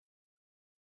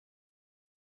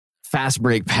 fast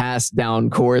break pass down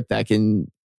court that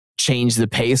can change the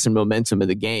pace and momentum of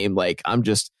the game. Like I'm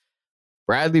just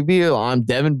Bradley Beal, I'm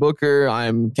Devin Booker,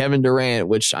 I'm Kevin Durant,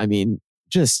 which I mean,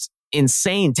 just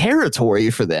insane territory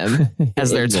for them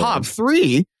as their top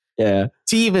 3. Yeah.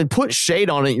 To even put shade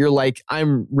on it, you're like,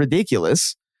 I'm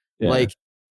ridiculous. Yeah. Like,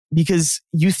 because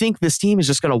you think this team is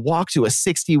just going to walk to a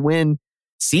 60-win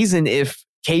season if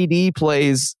KD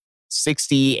plays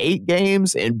 68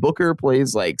 games and Booker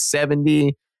plays like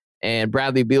 70 and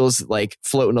Bradley Beal's like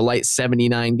floating a light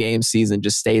 79 game season,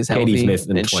 just stays healthy. KD's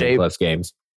missing and 20 plus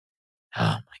games. Oh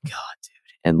my God, dude.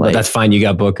 And but that's fine. You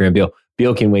got Booker and Beal.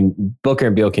 Booker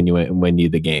and Beal can win you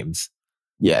the games.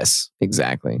 Yes,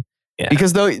 exactly. Yeah.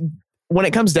 Because though, when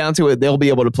it comes down to it, they'll be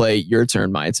able to play your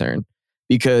turn, my turn.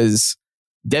 Because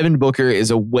Devin Booker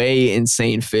is a way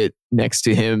insane fit next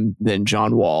to him than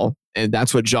John Wall. And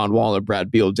that's what John Wall and Brad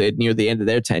Beal did near the end of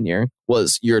their tenure,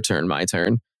 was your turn, my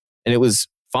turn. And it was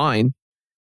fine,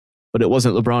 but it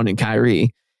wasn't LeBron and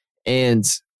Kyrie. And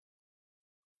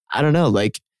I don't know,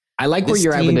 like, I like where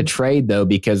you're at with the trade though,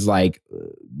 because like,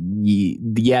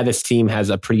 this team has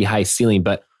a pretty high ceiling,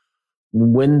 but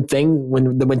when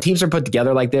teams are put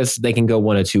together like this, they can go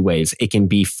one of 2 ways. It can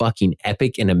be fucking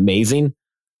epic and amazing,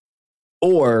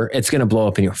 or it's going to blow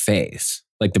up in your face,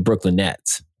 like the Brooklyn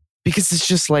Nets. Because it's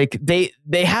just like they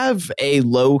have a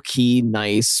low key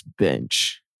nice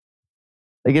bench.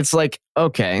 Like it's like,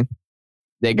 okay,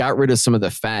 they got rid of some of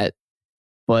the fat,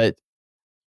 but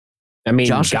I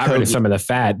mean, rid of some of the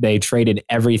fat. They traded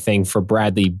everything for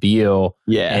Bradley Beal,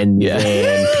 then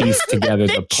pieced together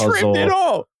the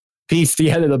puzzle. Pieced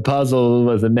together the puzzle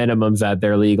with the minimums that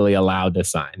they're legally allowed to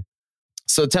sign.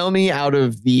 So tell me, out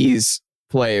of these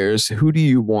players, who do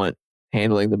you want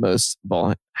handling the most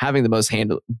ball, having the most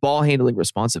ball handling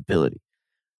responsibility?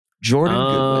 Jordan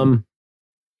Goodwin,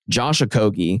 Josh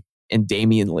Okogie, and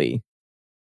Damian Lee.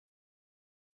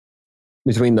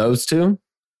 Between those two?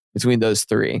 Between those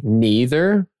 3.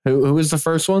 Neither. Who was the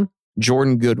first one?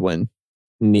 Jordan Goodwin,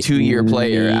 2-year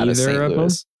player out of St.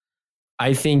 Louis.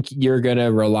 I think you're going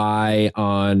to rely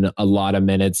on a lot of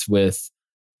minutes with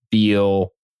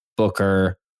Beal,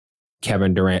 Booker,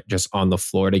 Kevin Durant just on the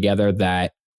floor together.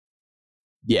 That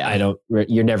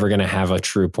you're never going to have a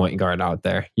true point guard out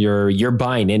there. You're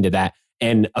buying into that.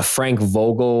 And a Frank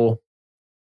Vogel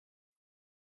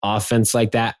offense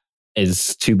like that,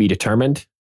 is to be determined.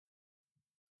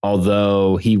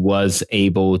 Although he was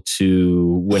able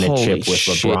to win a chip with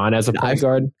LeBron as a point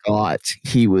guard. I forgot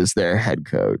he was their head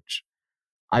coach.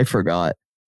 I forgot.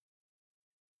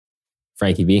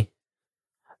 Frankie V.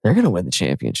 They're going to win the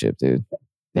championship, dude.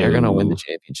 They're going to win the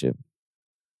championship.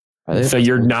 So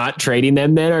you're not trading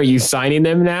them then? Are you signing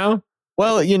them now?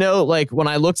 Well, like when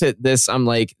I looked at this, I'm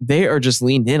like, they are just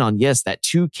leaned in on, yes, that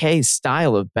 2K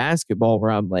style of basketball where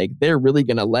I'm like, they're really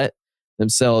going to let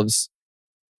themselves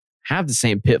have the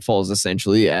same pitfalls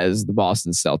essentially as the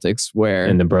Boston Celtics where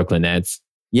and the Brooklyn Nets.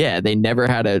 Yeah, they never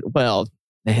had the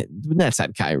Nets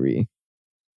had Kyrie.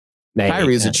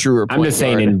 Kyrie is a truer point I'm just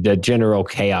saying guard. in the general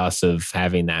chaos of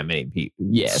having that many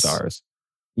stars.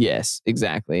 Yes,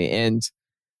 exactly. And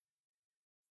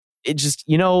it just,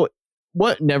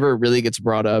 what never really gets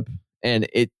brought up, and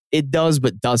it does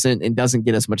but doesn't, and doesn't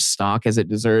get as much stock as it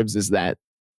deserves, is that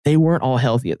they weren't all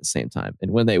healthy at the same time.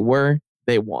 And when they were,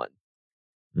 they won.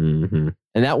 Mm-hmm.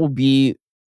 And that will be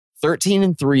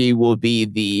 13-3 will be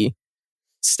the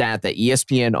stat that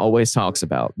ESPN always talks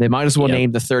about. They might as well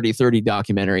name the 30-30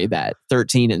 documentary that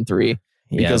 13-3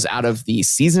 because out of the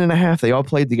season and a half they all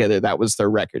played together, that was their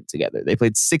record together. They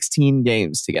played 16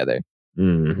 games together.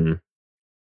 Mm-hmm.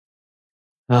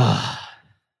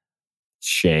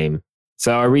 Shame.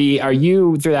 So are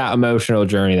you through that emotional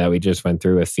journey that we just went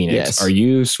through with Phoenix? Yes. Are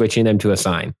you switching them to a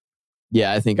sign?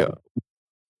 Yeah, I think.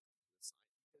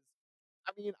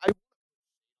 You're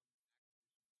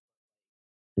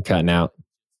cutting out.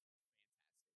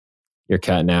 You're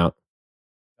cutting out.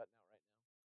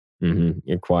 Mm-hmm.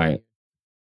 You're quiet.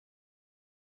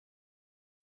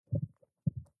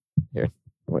 Here,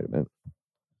 wait a minute.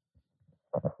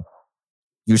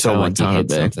 You saw one time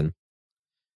hit something.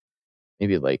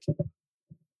 Maybe like.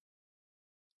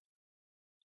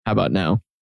 How about now?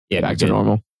 Yeah, back to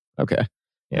normal. Okay,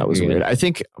 yeah, that was weird. Good. I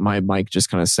think my mic just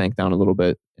kind of sank down a little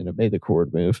bit, and it made the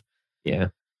cord move. Yeah,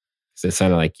 because it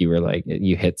sounded like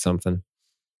you hit something.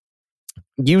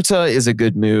 Utah is a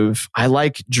good move. I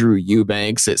like Drew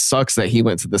Eubanks. It sucks that he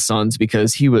went to the Suns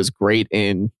because he was great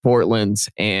in Portland,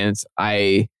 and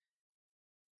I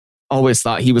always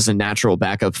thought he was a natural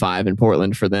backup 5 in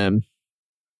Portland for them.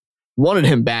 Wanted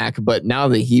him back, but now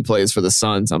that he plays for the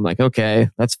Suns, I'm like, okay,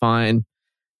 that's fine.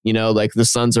 Like the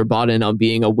Suns are bought in on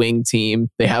being a wing team.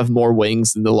 They have more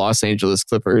wings than the Los Angeles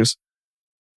Clippers,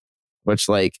 which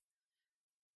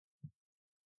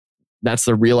that's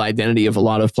the real identity of a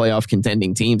lot of playoff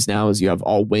contending teams now is you have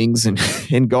all wings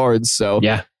and guards. So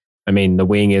yeah, I mean the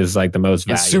wing is like the most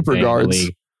valuable super guards.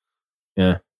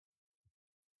 Yeah,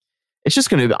 it's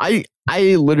just gonna be.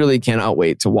 I literally cannot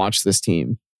wait to watch this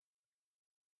team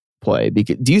play.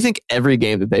 Because do you think every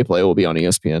game that they play will be on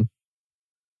ESPN?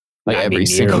 Every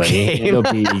single game. It'll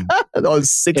be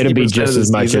just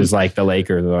as much as like the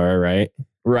Lakers are, right?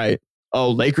 Right. Oh,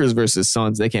 Lakers versus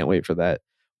Suns. They can't wait for that.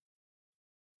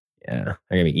 Yeah, they're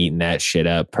going to be eating that shit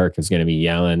up. Perk is going to be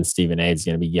yelling. Stephen A is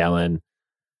going to be yelling.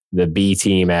 The B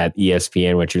team at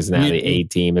ESPN, which is now the A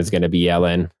team, is going to be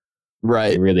yelling.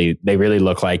 Right. They really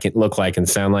look like and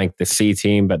sound like the C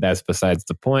team, but that's besides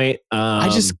the point.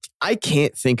 I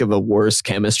can't think of a worse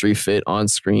chemistry fit on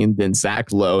screen than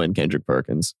Zach Lowe and Kendrick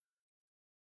Perkins.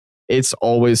 It's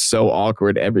always so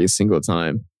awkward every single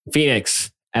time. Phoenix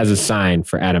as a sign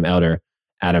for Adam Elder.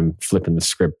 Adam flipping the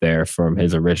script there from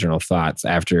his original thoughts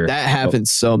after. That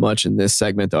happens so much in this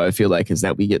segment, though, I feel like, is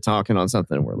that we get talking on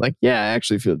something and we're like, yeah, I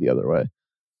actually feel the other way.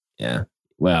 Yeah.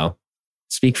 Well,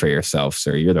 speak for yourself,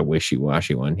 sir. You're the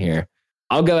wishy-washy one here.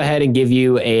 I'll go ahead and give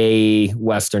you a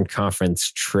Western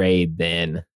Conference trade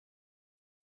then.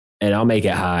 And I'll make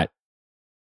it hot.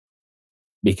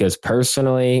 Because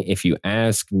personally, if you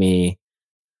ask me,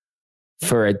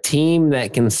 for a team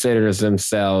that considers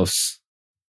themselves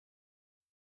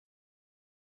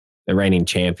the reigning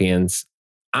champions,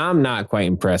 I'm not quite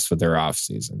impressed with their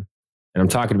offseason. And I'm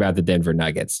talking about the Denver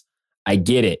Nuggets. I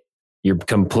get it. You're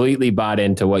completely bought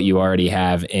into what you already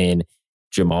have in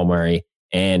Jamal Murray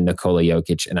and Nikola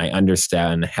Jokic. And I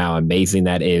understand how amazing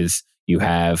that is. You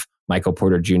have Michael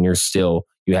Porter Jr. still.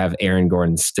 You have Aaron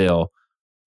Gordon still.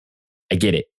 I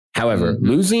get it. However,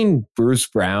 losing Bruce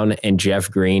Brown and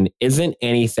Jeff Green isn't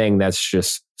anything that's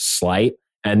just slight.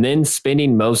 And then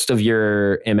spending most of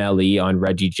your MLE on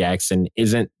Reggie Jackson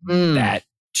isn't that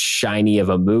shiny of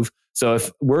a move. So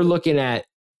if we're looking at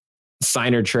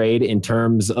sign or trade in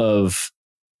terms of,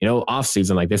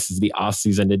 offseason, like this is the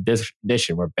offseason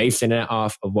edition. We're basing it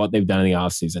off of what they've done in the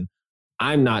offseason.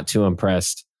 I'm not too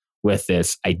impressed with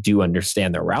this. I do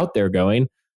understand the route they're going.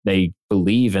 They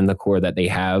believe in the core that they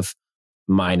have,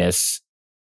 minus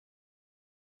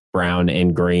Brown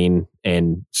and Green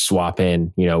and swap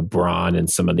in, Braun and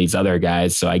some of these other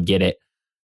guys. So I get it.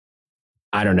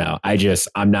 I don't know.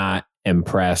 I'm not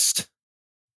impressed.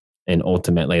 And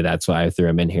ultimately, that's why I threw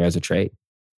him in here as a trade.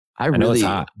 I know it's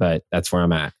hot, but that's where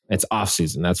I'm at. It's off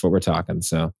season. That's what we're talking.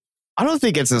 So I don't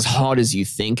think it's as hot as you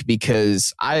think,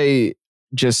 because I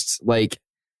just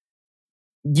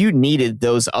you needed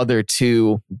those other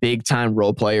two big time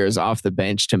role players off the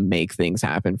bench to make things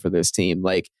happen for this team.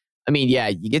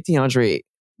 You get DeAndre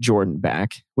Jordan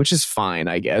back, which is fine,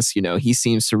 I guess. He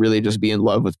seems to really just be in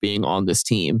love with being on this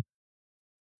team.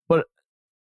 But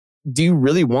do you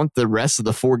really want the rest of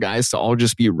the four guys to all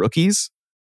just be rookies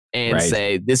and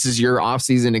say, this is your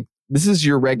offseason, this is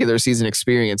your regular season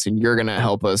experience, and you're going to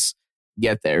help us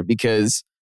get there? Because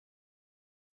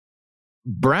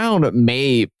Brown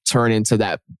may turn into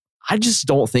that. I just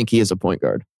don't think he is a point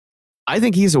guard. I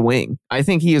think he's a wing. I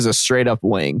think he is a straight up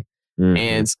wing. Mm-hmm.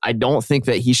 And I don't think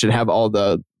that he should have all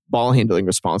the ball handling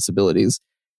responsibilities.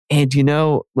 And,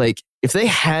 if they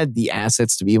had the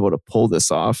assets to be able to pull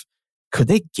this off, could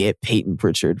they get Peyton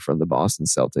Pritchard from the Boston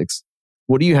Celtics?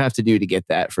 What do you have to do to get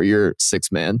that for your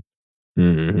sixth man?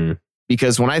 Mm-hmm.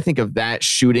 Because when I think of that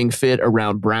shooting fit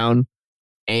around Brown,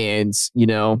 and,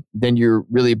 then you're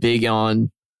really big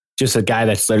on just a guy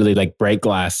that's literally like break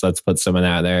glass. Let's put someone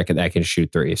out there that can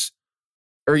shoot threes.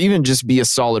 Or even just be a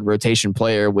solid rotation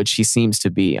player, which he seems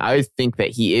to be. I think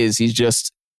that he is. He's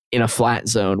just in a flat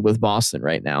zone with Boston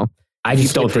right now. I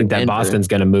just don't think that Boston's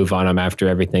going to move on him after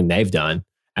everything they've done.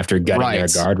 After gutting their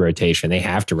guard rotation, they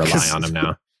have to rely on him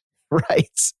now. Right.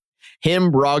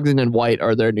 Him, Brogdon, and White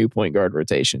are their new point guard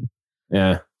rotation.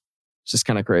 Yeah. It's just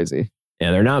kind of crazy.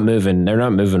 Yeah, they're not moving. They're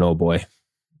not moving, old boy.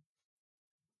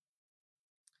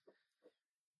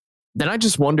 Then I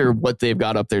just wonder what they've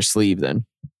got up their sleeve then.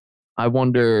 I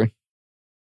wonder.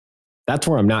 That's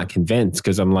where I'm not convinced,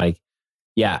 because I'm like,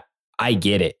 yeah, I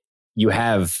get it. You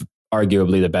have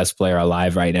arguably the best player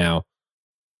alive right now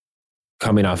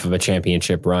coming off of a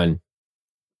championship run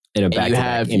in a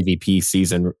back-to-back MVP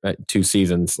season, 2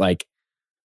 seasons. I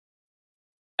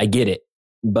get it,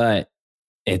 but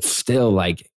it's still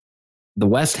the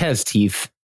West has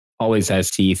teeth, always has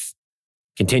teeth,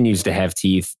 continues to have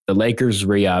teeth. The Lakers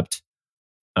re-upped.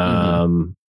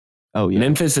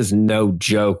 Memphis is no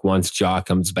joke once Ja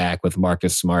comes back with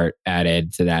Marcus Smart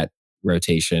added to that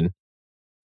rotation.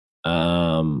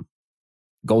 Golden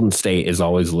State is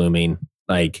always looming.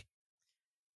 I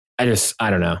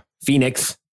don't know.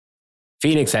 Phoenix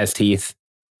has teeth.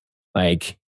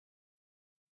 Of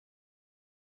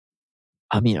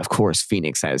course,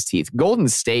 Phoenix has teeth. Golden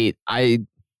State,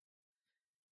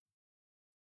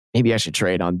 maybe I should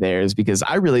trade on theirs, because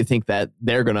I really think that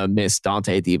they're going to miss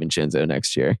Dante DiVincenzo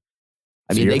next year.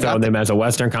 You're throwing them as a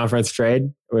Western Conference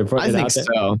trade? I think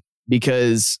so,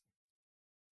 because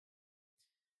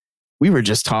we were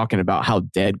just talking about how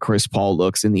dead Chris Paul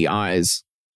looks in the eyes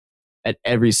at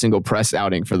every single press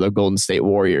outing for the Golden State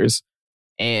Warriors.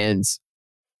 And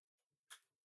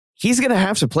he's going to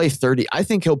have to play 30. I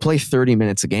think he'll play 30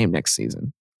 minutes a game next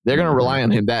season. They're going to rely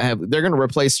on him. They're going to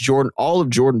replace all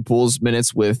of Jordan Poole's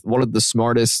minutes with one of the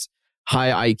smartest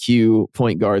high IQ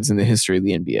point guards in the history of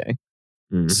the NBA.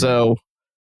 Mm-hmm. So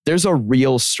there's a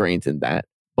real strength in that.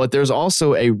 But there's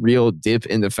also a real dip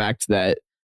in the fact that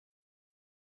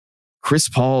Chris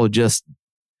Paul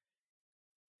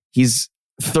he's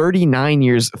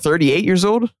 38 years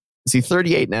old. Is he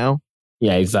 38 now?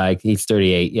 Yeah, he's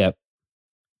 38. Yep.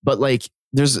 But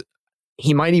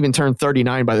he might even turn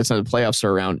 39 by the time the playoffs are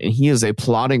around. And he is a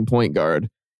plodding point guard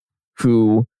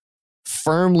who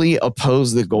firmly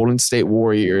opposed the Golden State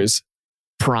Warriors'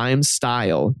 prime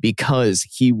style, because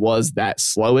he was that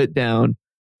slow it down,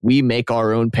 we make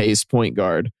our own pace point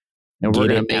guard. And we're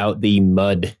going to out the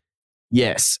mud.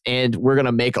 Yes. And we're going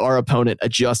to make our opponent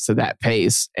adjust to that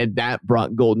pace. And that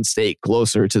brought Golden State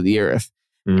closer to the earth.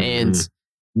 Mm-hmm. And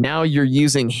now you're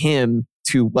using him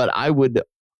to what I would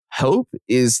hope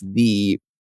is the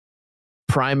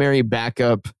primary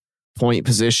backup point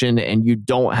position, and you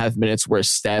don't have minutes where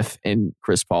Steph and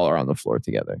Chris Paul are on the floor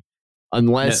together.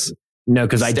 Unless... No,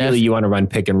 because ideally you want to run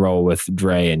pick and roll with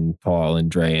Dre and Paul and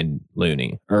Dre and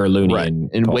Looney. Or Looney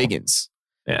and Wiggins.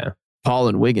 Yeah. Paul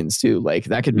and Wiggins too.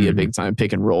 That could be a big time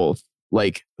pick and roll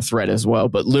threat as well.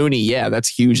 But Looney, that's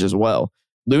huge as well.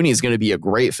 Looney is going to be a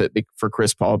great fit for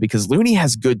Chris Paul, because Looney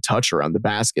has good touch around the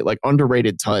basket,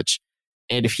 underrated touch.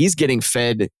 And if he's getting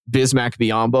fed Bismack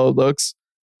Biyombo looks,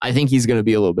 I think he's going to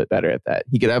be a little bit better at that.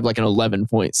 He could have an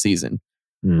 11-point season.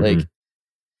 Mm-hmm.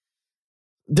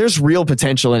 There's real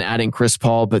potential in adding Chris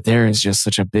Paul, but there is just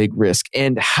such a big risk.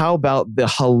 And how about the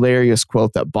hilarious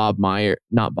quote that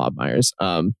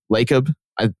Lacob,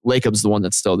 Lacob's the one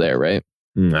that's still there, right?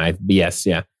 Yes,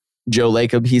 yeah. Joe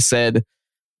Lacob, he said,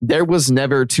 there was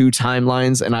never two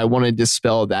timelines, and I want to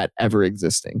dispel that ever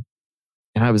existing.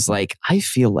 And I was like, I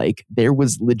feel like there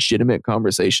was legitimate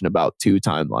conversation about two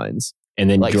timelines. And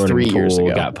then like Jordan 3 years Poole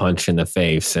ago. got punched in the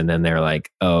face, and then they're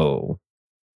like, oh.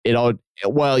 And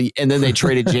then they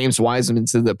traded James Wiseman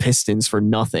to the Pistons for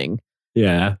nothing.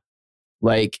 Yeah.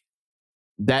 Like,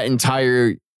 that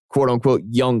entire quote unquote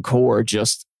young core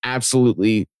just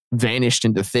absolutely vanished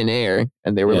into thin air.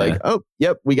 And they were like, oh,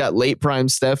 yep, we got late prime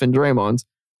Steph and Draymond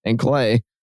and Clay.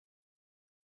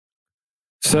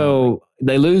 So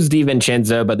they lose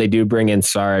DiVincenzo, but they do bring in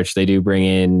Saric. They do bring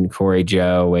in Corey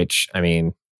Joe, which, I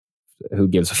mean, who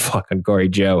gives a fuck on Corey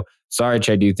Joe?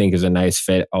 Saric, I do think, is a nice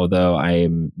fit, although I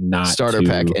am not starter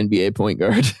pack NBA point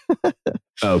guard.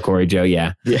 Oh, Corey Joe,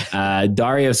 yeah.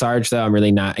 Dario Saric, though, I'm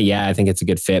really not. Yeah, I think it's a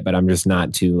good fit, but I'm just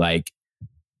not too like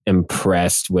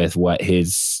impressed with what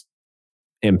his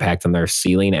impact on their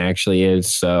ceiling actually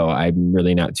is. So I'm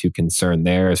really not too concerned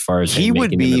there as far as he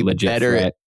would be legit better.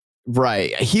 Threat.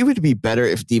 Right. He would be better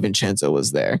if DiVincenzo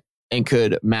was there and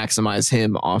could maximize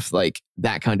him off like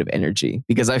that kind of energy.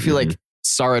 Because I feel like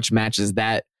Saric matches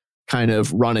that kind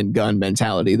of run and gun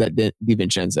mentality that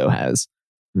DiVincenzo has.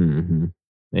 Mm-hmm.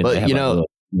 But, you know,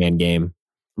 man game.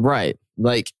 Right.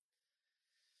 Like,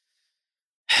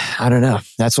 I don't know.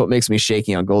 That's what makes me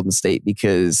shaky on Golden State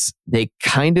because they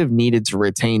kind of needed to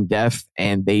retain depth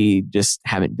and they just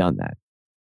haven't done that.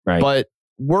 Right. But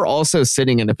we're also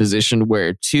sitting in a position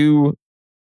where two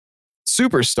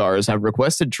superstars have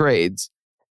requested trades,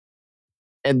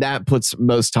 and that puts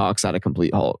most talks at a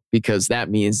complete halt because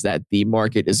that means that the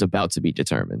market is about to be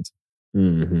determined.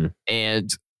 Mm-hmm.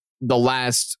 And the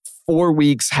last 4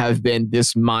 weeks have been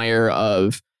this mire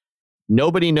of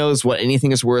nobody knows what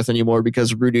anything is worth anymore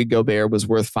because Rudy Gobert was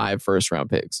worth 5 first-round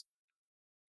picks.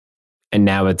 And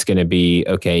now it's going to be,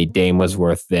 okay, Dame was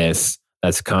worth this.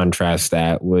 Let's contrast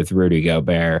that with Rudy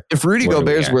Gobert. If Rudy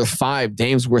Gobert's worth 5,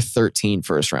 Dame's worth 13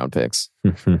 first-round picks.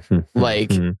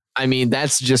 Like, I mean,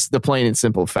 that's just the plain and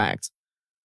simple fact.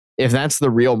 If that's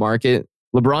the real market,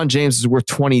 LeBron James is worth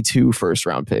 22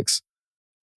 first-round picks.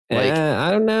 Like, I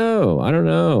don't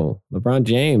know. LeBron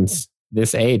James,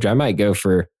 this age, I might go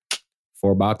for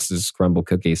 4 boxes crumble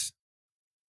cookies.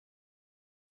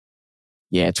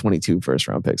 Yeah, 22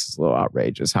 first-round picks is a little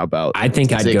outrageous. How about... I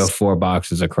think I'd go 4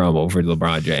 boxes of crumble for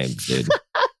LeBron James, dude.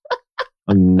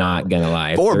 I'm not going to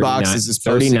lie. 4 boxes is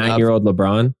 39-year-old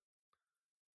LeBron.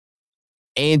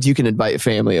 And you can invite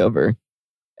family over.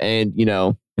 And, you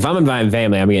know... If I'm inviting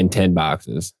family, I'm getting 10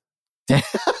 boxes.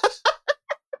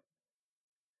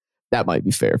 That might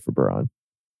be fair for Baron.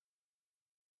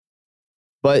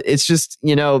 But it's just,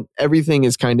 you know, everything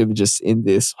is kind of just in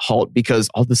this halt because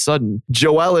all of a sudden,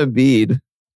 Joel Embiid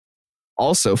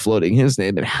also floating his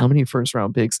name. And how many first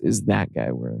round picks is that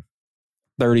guy worth?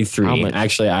 33.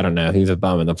 Actually, I don't know. He's a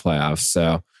bum in the playoffs.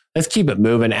 So let's keep it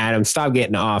moving, Adam. Stop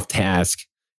getting off task.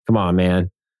 Come on,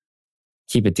 man.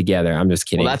 Keep it together. I'm just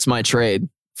kidding. Well, that's my trade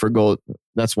for gold.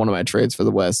 That's one of my trades for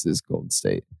the West is Golden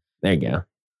State. There you go.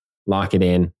 Lock it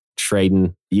in.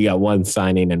 Trading. You got 1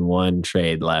 signing and 1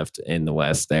 trade left in the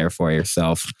West there for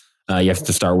yourself. You have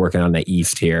to start working on the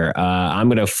East here. I'm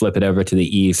going to flip it over to the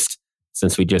East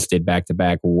since we just did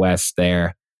back-to-back West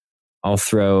there. I'll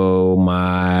throw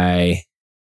my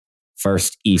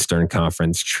first Eastern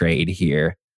Conference trade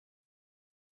here.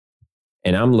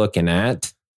 And I'm looking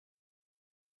at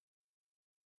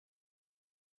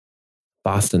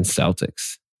Boston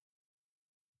Celtics.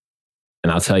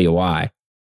 And I'll tell you why.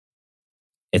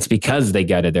 It's because they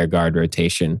gutted their guard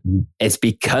rotation. It's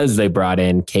because they brought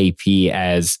in KP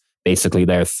as basically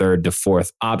their 3rd to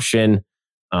 4th option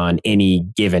on any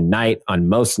given night, on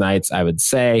most nights, I would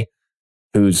say,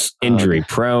 who's injury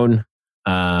prone.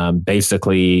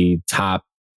 Basically top,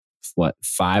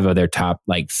 5 of their top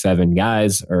 7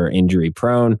 guys are injury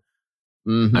prone.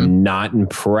 Mm-hmm. I'm not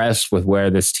impressed with where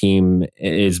this team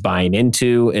is buying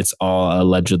into. It's all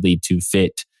allegedly to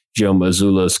fit Joe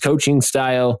Mazzulla's coaching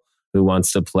style, who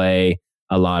wants to play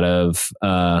a lot of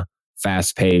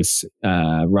fast-paced,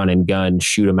 run and gun,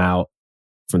 shoot them out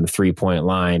from the 3-point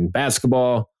line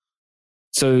basketball.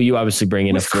 So you obviously bring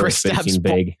in a floor-spacing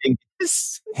big.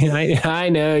 I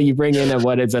know you bring in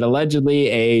allegedly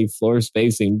a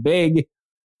floor-spacing big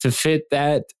to fit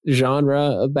that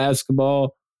genre of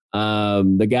basketball.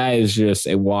 The guy is just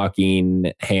a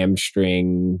walking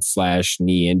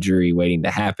hamstring/knee injury waiting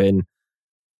to happen.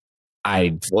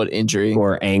 What injury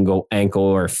or ankle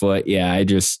or foot? Yeah,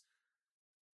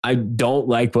 I don't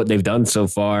like what they've done so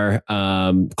far.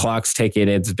 Clock's ticking.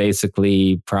 It's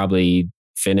basically probably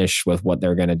finished with what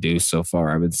they're going to do so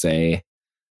far, I would say.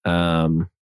 I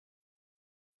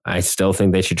still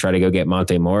think they should try to go get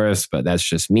Monte Morris, but that's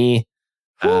just me.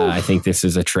 I think this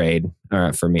is a trade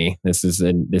for me. This is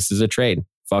a trade.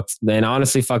 Then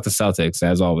honestly, fuck the Celtics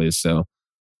as always. So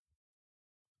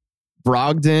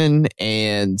Brogdon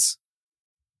and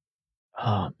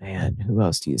oh man, who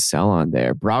else do you sell on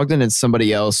there? Brogdon and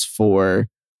somebody else for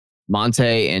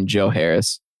Monte and Joe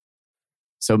Harris.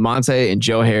 So Monte and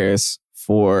Joe Harris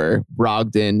for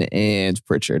Brogdon and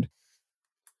Pritchard.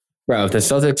 Bro, if the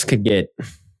Celtics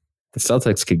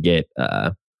could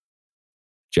get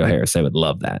Joe Harris, I would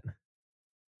love that.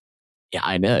 Yeah,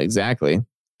 I know, exactly.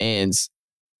 And,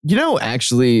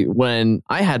 actually, when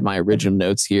I had my original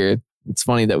notes here, it's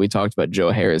funny that we talked about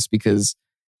Joe Harris because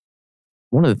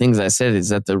one of the things I said is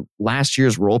that the last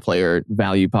year's role player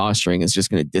value posturing is just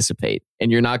going to dissipate.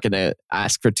 And you're not going to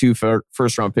ask for 2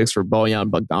 first-round picks for Bojan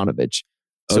Bogdanovic.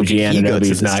 So OG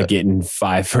Anunoby's not getting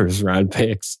 5 first-round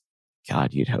picks.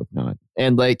 God, you'd hope not.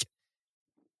 And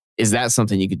is that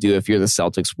something you could do if you're the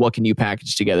Celtics? What can you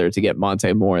package together to get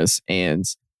Monte Morris and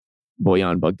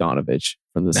Bojan Bogdanovic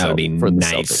from the Celtics? That would be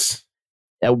nice. Celtics?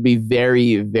 That would be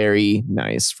very, very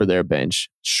nice for their bench.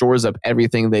 Shores up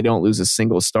everything. They don't lose a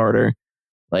single starter.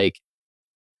 Bojan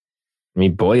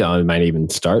might even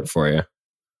start for you.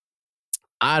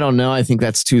 I don't know. I think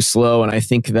that's too slow, and I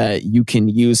think that you can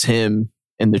use him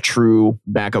in the true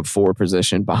backup 4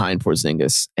 position behind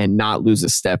Porzingis and not lose a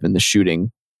step in the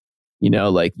shooting. You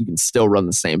can still run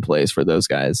the same plays for those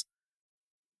guys.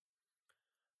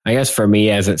 I guess for me,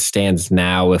 as it stands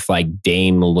now, with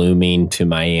Dame looming to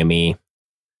Miami,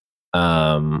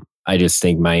 I just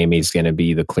think Miami's going to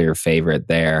be the clear favorite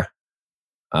there.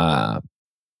 And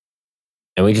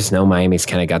we just know Miami's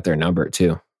kind of got their number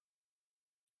too.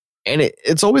 And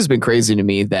it's always been crazy to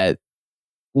me that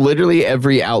literally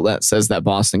every outlet says that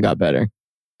Boston got better.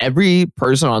 Every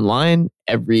person online,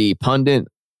 every pundit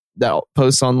that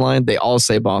posts online, they all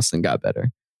say Boston got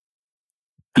better.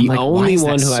 The only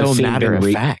one who I've seen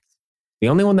the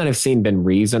only one that I've seen been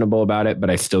reasonable about it, but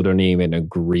I still don't even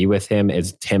agree with him,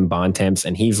 is Tim Bontemps,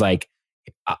 and he's like,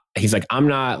 I'm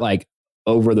not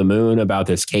over the moon about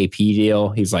this KP deal.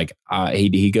 He's like,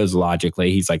 he goes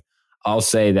logically. He's like, I'll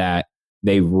say that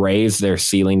they raised their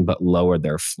ceiling but lowered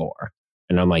their floor,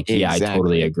 and I'm like, yeah, exactly. I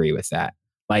totally agree with that.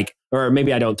 Or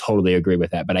maybe I don't totally agree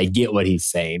with that, but I get what he's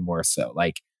saying more so.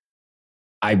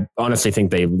 I honestly think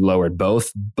they lowered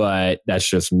both, but that's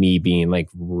just me being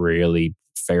really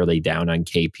fairly down on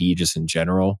KP just in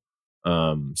general.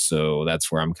 So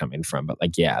that's where I'm coming from. But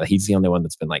yeah, he's the only one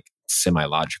that's been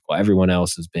semi-logical. Everyone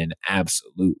else has been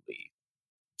absolutely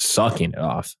sucking it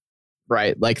off.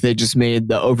 Right. They just made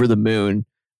the over the moon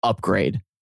upgrade.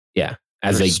 Yeah.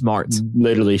 As they smart.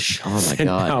 Literally oh my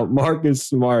God. out Marcus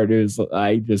Smart is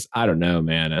I don't know,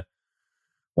 man.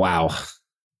 Wow.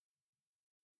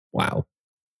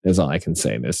 That's all I can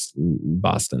say. This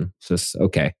Boston. Just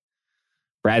okay.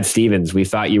 Brad Stevens, we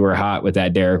thought you were hot with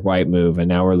that Derek White move, and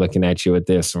now we're looking at you with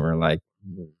this, and we're like,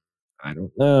 I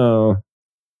don't know.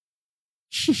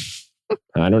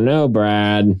 I don't know,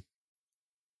 Brad.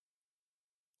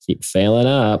 Keep failing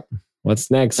up. What's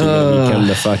next? You're gonna become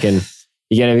the fucking.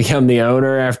 You gonna become the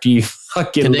owner after you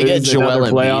fucking Can they lose get Joel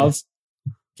another playoffs?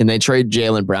 Can they trade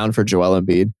Jaylen Brown for Joel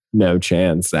Embiid? No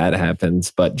chance that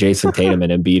happens. But Jason Tatum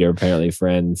and Embiid are apparently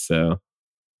friends. So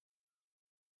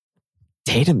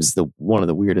Tatum's one of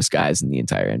the weirdest guys in the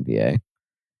entire NBA.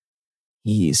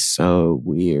 He's so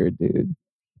weird, dude.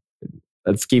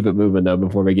 Let's keep it moving though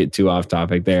before we get too off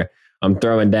topic there. I'm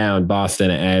throwing down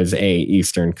Boston as a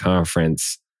Eastern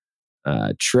Conference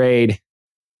trade.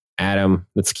 Adam,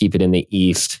 let's keep it in the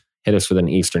East. Hit us with an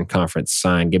Eastern Conference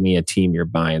sign. Give me a team you're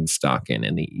buying stock in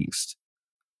the East.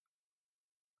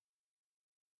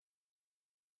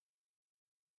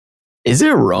 Is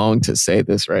it wrong to say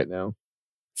this right now?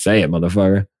 Say it,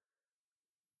 motherfucker.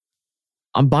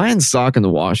 I'm buying stock in the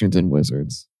Washington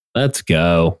Wizards. Let's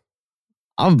go.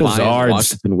 I'm buying the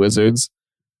Washington Wizards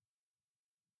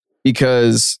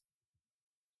because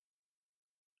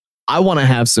I want to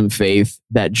have some faith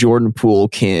that Jordan Poole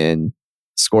can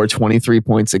score 23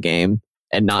 points a game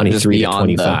and not just be on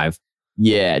 25.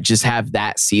 Just have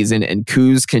that season, and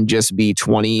Kuz can just be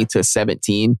 20 to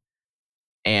 17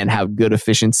 and have good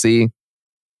efficiency.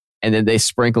 And then they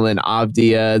sprinkle in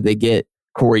Avdia. They get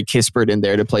Corey Kispert in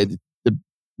there to play the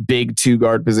big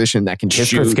 2-guard position that can shoot.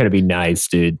 Kispert's going to be nice,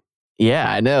 dude.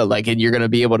 Yeah, I know. And you're going to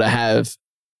be able to have,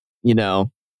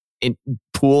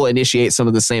 Poole initiate some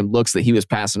of the same looks that he was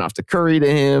passing off to Curry to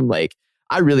him.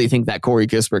 I really think that Corey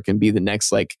Kispert can be the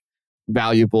next,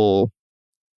 valuable.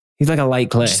 He's like a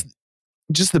light Clay.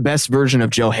 Just the best version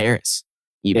of Joe Harris.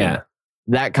 Even. Yeah.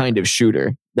 That kind of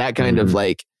shooter. That kind of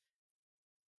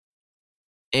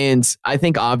And I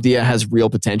think Avdia has real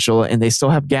potential, and they still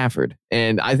have Gafford.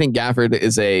 And I think Gafford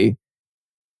is a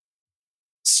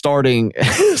starting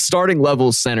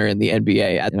level center in the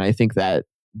NBA. And I think that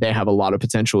they have a lot of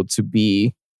potential to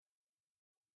be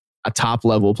a top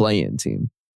level play-in team,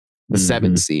 the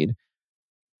 7 seed,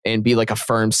 and be like a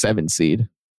firm 7 seed.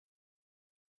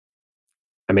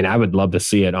 I mean, I would love to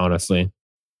see it, honestly.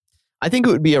 I think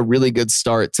it would be a really good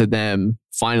start to them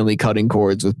finally cutting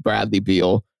cords with Bradley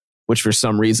Beal, which for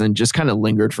some reason just kind of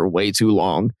lingered for way too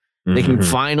long. They can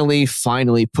finally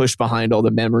push behind all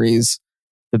the memories,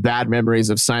 the bad memories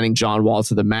of signing John Wall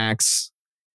to the max,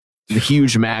 the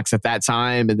huge max at that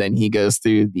time. And then he goes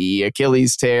through the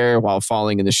Achilles tear while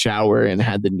falling in the shower and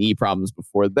had the knee problems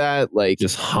before that. Like,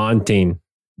 just haunting.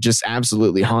 Just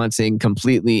absolutely haunting,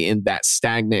 completely in that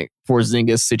stagnant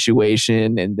Porzingis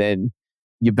situation. And then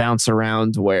you bounce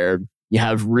around where you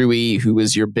have Rui, who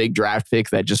was your big draft pick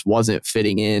that just wasn't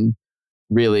fitting in,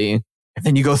 really. And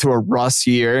then you go through a Russ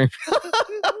year.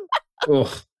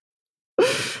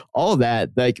 All that.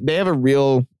 Like, they have a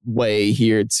real way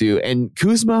here to. And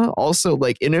Kuzma also,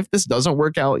 like, and if this doesn't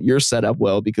work out, you're set up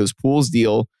well because Poole's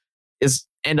deal is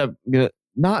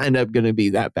not end up going to be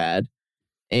that bad.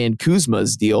 And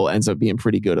Kuzma's deal ends up being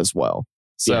pretty good as well.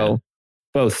 So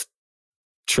both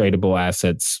tradable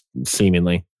assets,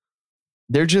 seemingly.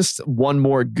 They're just one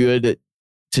more good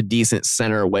to decent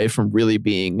center away from really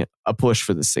being a push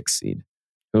for the 6th seed.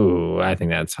 Ooh, I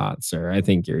think that's hot, sir. I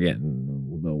think you're getting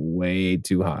way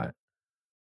too hot.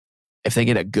 If they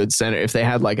get a good center, if they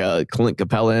had like a Clint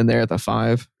Capella in there at the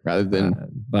 5 rather than...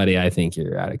 buddy, I think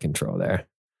you're out of control there.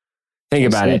 Think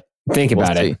about it. Think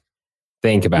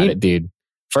about it, dude.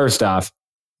 First off,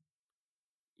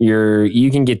 you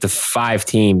can get to 5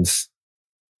 teams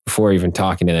before even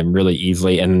talking to them really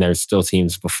easily, and then there's still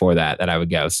teams before that I would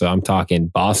go. So I'm talking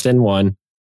Boston 1,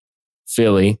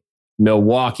 Philly,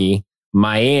 Milwaukee,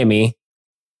 Miami.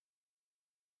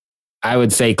 I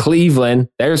would say Cleveland.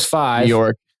 There's 5. New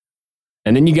York.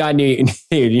 And then you got you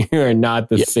are not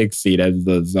the 6th seed as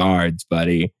the Zards,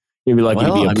 buddy. You'd be lucky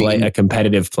to be a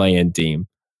competitive play-in team.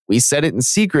 We said it in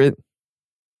secret.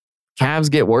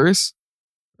 Cavs get worse.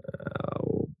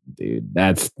 Oh, dude,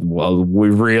 that's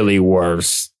really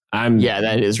worse.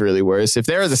 That is really worse. If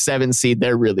they're the 7th seed,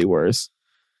 they're really worse.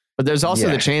 But there's also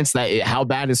the chance that how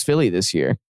bad is Philly this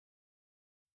year?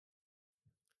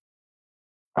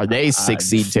 Are they 6th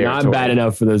seed territory? Not bad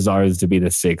enough for the Zards to be the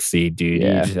 6th seed, dude.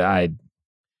 Yeah.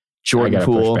 Jordan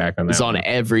Poole is on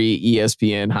every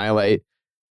ESPN highlight,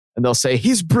 and they'll say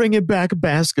he's bringing back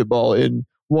basketball in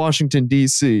Washington,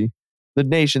 D.C., the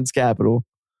nation's capital.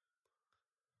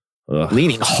 Ugh.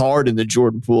 Leaning hard in the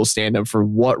Jordan Poole stand-up for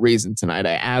what reason tonight?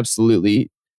 I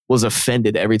absolutely was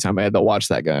offended every time I had to watch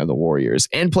that guy on the Warriors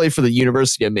and play for the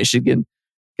University of Michigan.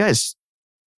 Guys,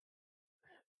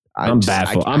 I'm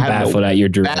baffled. I'm baffled at your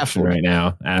direction right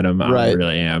now, Adam. I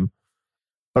really am.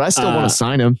 But I still want to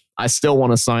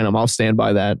sign him. I'll stand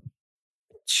by that.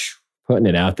 Putting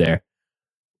it out there.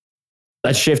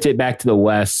 Let's shift it back to the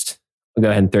West. I'll go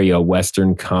ahead and throw you a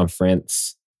Western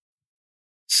Conference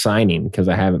signing because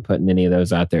I haven't put any of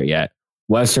those out there yet.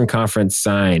 Western Conference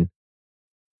sign.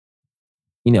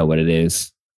 You know what it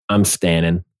is. I'm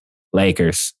standing.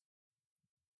 Lakers.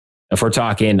 If we're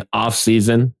talking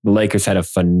off-season, the Lakers had a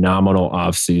phenomenal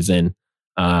off-season.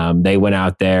 They went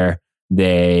out there.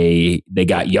 They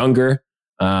got younger.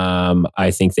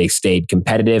 I think they stayed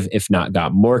competitive, if not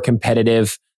got more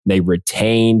competitive. They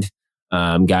retained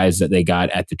guys that they got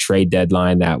at the trade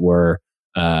deadline that were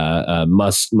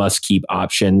must keep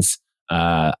options.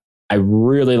 I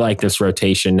really like this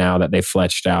rotation now that they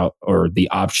fleshed out, or the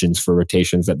options for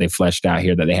rotations that they fleshed out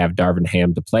here, that they have Darvin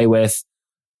Ham to play with.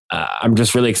 I'm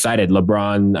just really excited.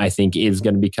 LeBron, I think, is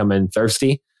going to be coming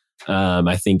thirsty.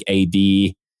 I think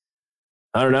AD,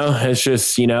 I don't know. It's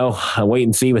just, I wait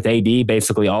and see with AD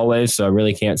basically always. So I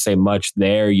really can't say much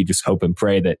there. You just hope and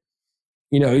pray that,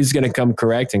 he's going to come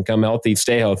correct and come healthy,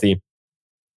 stay healthy.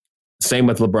 Same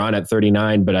with LeBron at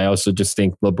 39, but I also just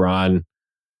think LeBron,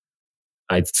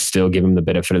 I'd still give him the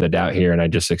benefit of the doubt here, and I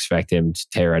just expect him to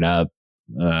tear it up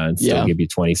and still give you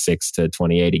 26 to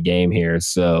 28 a game here.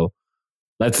 So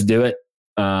let's do it.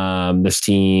 This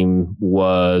team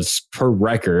was, per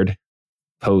record,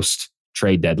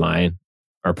 post-trade deadline,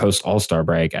 or post-All-Star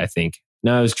break, I think.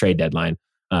 No, it was trade deadline.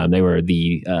 They were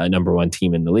the number 1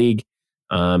 team in the league.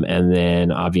 And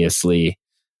then, obviously,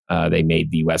 they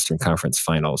made the Western Conference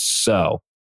Finals. So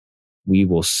we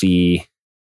will see.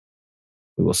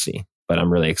 We will see. But I'm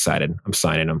really excited. I'm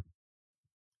signing them.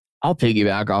 I'll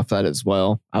piggyback off that as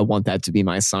well. I want that to be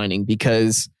my signing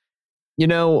because,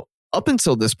 up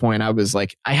until this point, I was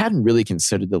like, I hadn't really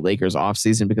considered the Lakers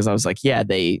offseason because I was like, yeah,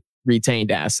 they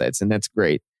retained assets and that's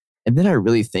great. And then I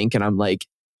really think, and I'm like,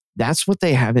 that's what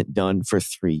they haven't done for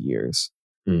 3 years.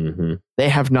 Mm-hmm. They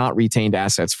have not retained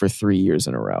assets for 3 years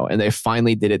in a row. And they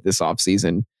finally did it this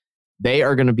offseason. They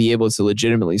are going to be able to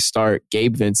legitimately start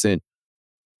Gabe Vincent,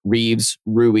 Reeves,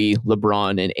 Rui,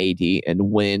 LeBron, and AD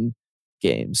and win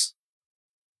games.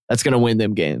 That's going to win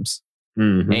them games.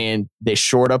 Mm-hmm. And they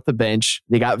shored up the bench.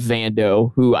 They got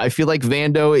Vando, who I feel like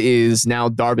Vando is now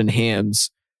Darvin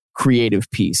Ham's creative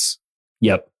piece.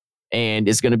 Yep. And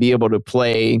is going to be able to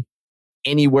play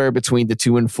anywhere between the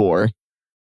 2 and 4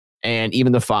 and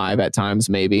even the 5 at times,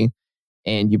 maybe.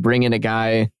 And you bring in a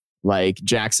guy like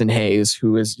Jackson Hayes,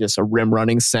 who is just a rim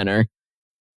running center.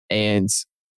 And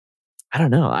I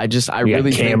don't know. I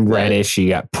really got Cam think Reddish. You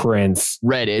got Prince.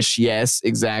 Reddish, yes,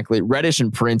 exactly. Reddish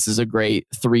and Prince is a great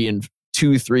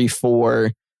 2, 3,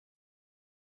 4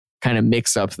 kind of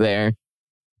mix up there.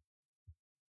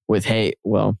 With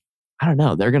well, I don't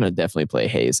know. They're going to definitely play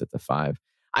Hayes at the 5.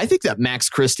 I think that Max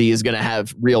Christie is going to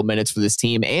have real minutes for this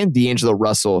team, and D'Angelo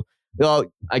Russell. Well,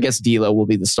 I guess D'Lo will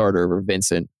be the starter over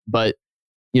Vincent, but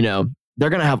they're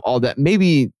going to have all that.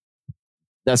 Maybe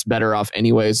that's better off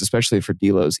anyways, especially for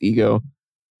D'Lo's ego.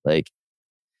 Like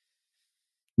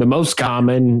the most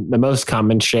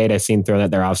common shade I've seen thrown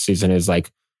at their offseason is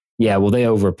like, yeah, well, they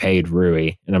overpaid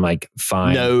Rui. And I'm like,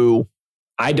 fine. No.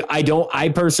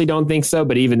 I personally don't think so.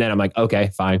 But even then I'm like,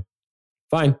 okay, fine.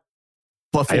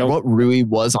 But for what Rui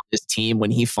was on this team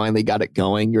when he finally got it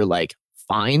going, you're like,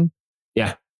 fine.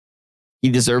 Yeah. He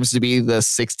deserves to be the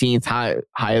 16th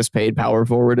highest paid power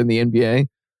forward in the NBA.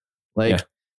 Like,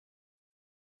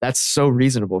 that's so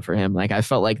reasonable for him. Like, I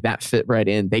felt like that fit right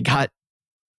in. They got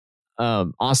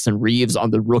Austin Reeves on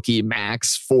the rookie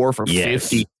max, 4 for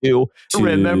 52.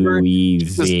 Remember,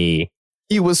 easy.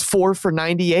 He was 4 for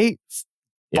 98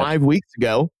 5 weeks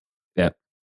ago. Yep.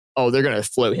 Oh, they're going to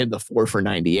float him the 4 for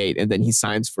 98, and then he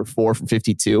signs for 4 for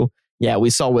 52. Yeah, we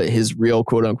saw what his real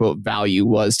quote unquote value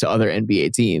was to other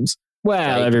NBA teams.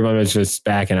 Well, everyone was just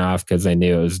backing off because they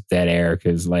knew it was dead air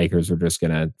because Lakers were just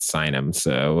going to sign him.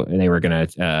 So, and they were going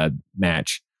to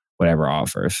match whatever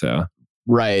offer. So,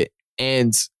 right.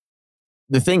 And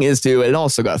the thing is, too, it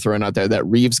also got thrown out there that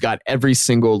Reeves got every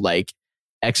single like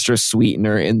extra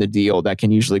sweetener in the deal that can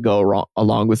usually go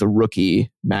along with a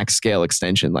rookie max scale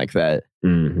extension like that.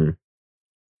 Mm-hmm.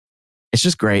 It's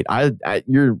just great.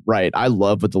 You're right. I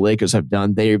love what the Lakers have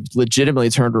done. They've legitimately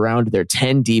turned around. They're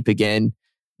 10 deep again.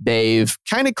 They've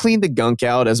kind of cleaned the gunk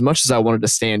out. As much as I wanted to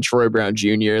stand Troy Brown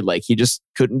Jr., like he just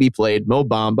couldn't be played. Mo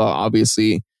Bamba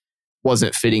obviously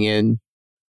wasn't fitting in,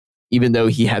 even though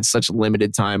he had such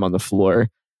limited time on the floor.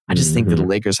 I just think that the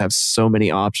Lakers have so many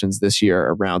options this year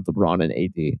around LeBron and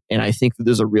AD. And I think that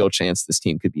there's a real chance this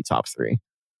team could be top 3.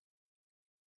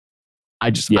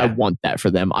 I want that for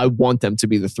them. I want them to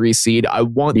be the 3 seed. I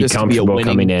want this to be a winning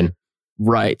coming in.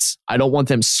 Right. I don't want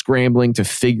them scrambling to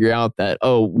figure out that,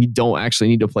 we don't actually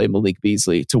need to play Malik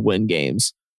Beasley to win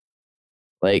games.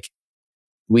 Like,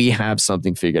 we have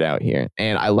something figured out here.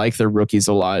 And I like their rookies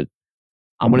a lot.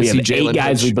 I'm going to see 8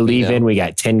 guys we believe in. We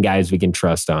got 10 guys we can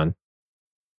trust on.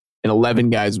 And 11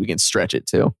 guys we can stretch it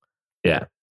to. Yeah.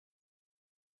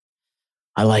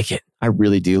 I like it. I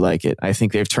really do like it. I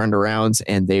think they've turned around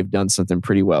and they've done something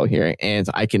pretty well here. And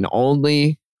I can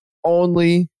only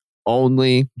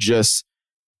just,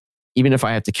 even if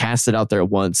I have to cast it out there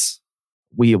once,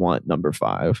 we want number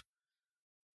 5.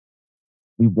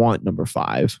 We want number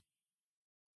 5.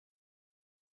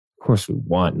 Of course, we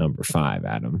want number 5,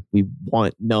 Adam. We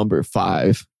want number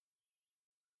 5.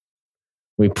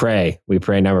 We pray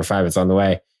number 5 is on the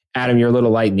way. Adam, you're a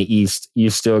little light in the East.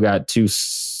 You still got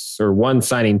 1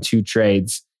 signing, 2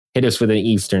 trades. Hit us with an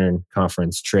Eastern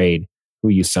Conference trade. Who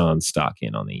you selling stock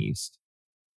in on the East?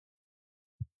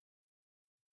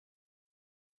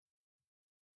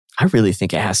 I really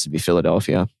think it has to be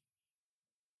Philadelphia.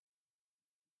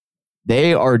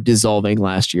 They are dissolving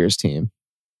last year's team.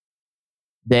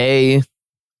 Who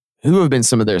have been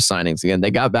some of their signings again? They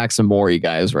got back some Morey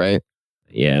guys, right?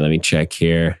 Yeah, let me check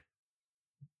here.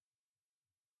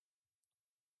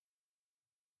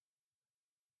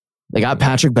 They got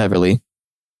Patrick Beverley.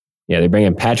 Yeah, they bring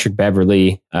in Patrick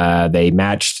Beverley. They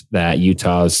matched that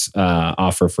Utah's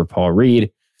offer for Paul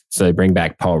Reed. So they bring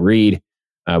back Paul Reed,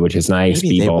 which is nice.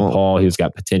 B-ball Paul, who's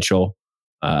got potential.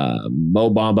 Mo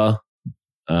Bamba.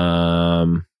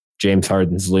 James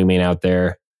Harden's looming out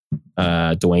there.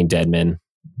 Dwayne Dedman.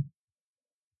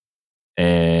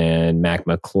 And Mac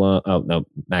McClung. Oh, no.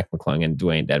 Mac McClung and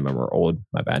Dwayne Dedman were old.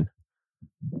 My bad.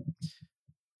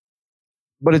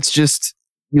 But it's just,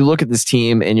 you look at this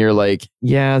team and you're like,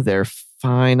 yeah, they're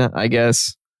fine, I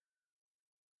guess.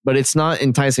 But it's not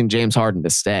enticing James Harden to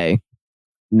stay.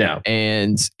 No.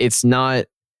 And it's not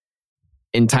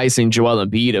enticing Joel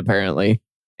Embiid, apparently.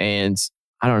 And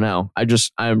I don't know.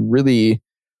 I'm really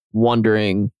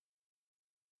wondering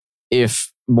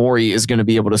if Morey is going to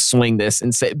be able to swing this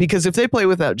and say, because if they play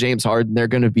without James Harden, they're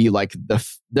going to be like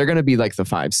the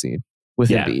 5 seed with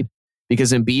Embiid,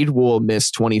 because Embiid will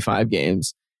miss 25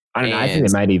 games. I don't know.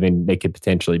 I think they could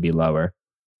potentially be lower.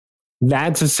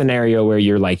 That's a scenario where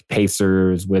you're like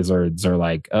Pacers, Wizards are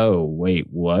like, oh, wait,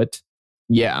 what?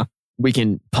 Yeah, we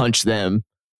can punch them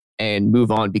and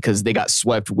move on because they got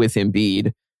swept with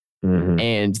Embiid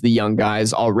and the young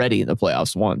guys already in the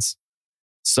playoffs once.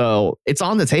 So it's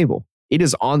on the table. It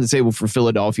is on the table for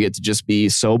Philadelphia to just be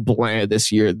so bland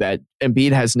this year that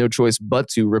Embiid has no choice but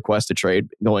to request a trade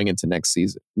going into next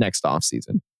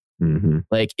offseason.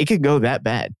 Like, it could go that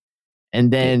bad.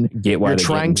 And then you're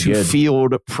trying to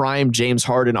field prime James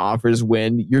Harden offers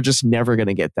when you're just never going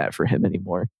to get that for him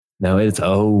anymore. No, it's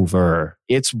over.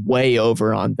 It's way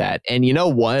over on that. And you know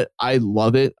what? I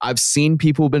love it. I've seen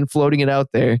people been floating it out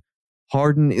there.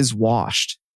 Harden is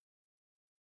washed.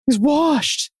 He's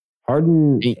washed.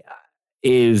 Harden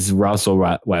is Russell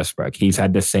Westbrook. He's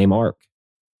had the same arc.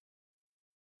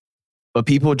 But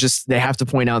people they have to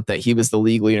point out that he was the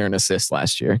league leader in assists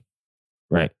last year.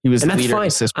 Right. He was the leader in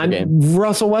assists per game.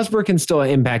 Russell Westbrook can still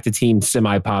impact a team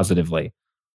semi-positively.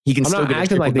 He can still get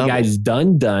acting like the guy's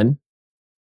done.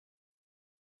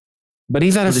 But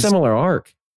he's at a similar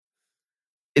arc.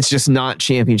 It's just not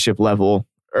championship level,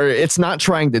 or it's not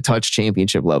trying to touch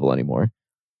championship level anymore.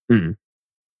 It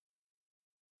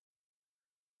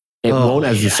won't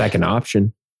as the second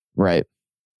option. Right.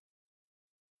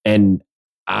 And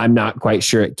I'm not quite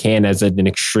sure it can as an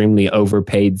extremely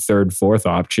overpaid third, fourth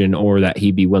option, or that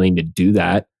he'd be willing to do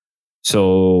that.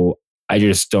 So I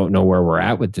just don't know where we're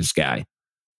at with this guy.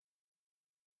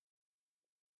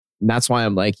 And that's why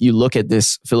I'm like, you look at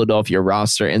this Philadelphia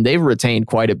roster and they've retained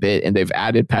quite a bit and they've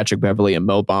added Patrick Beverley and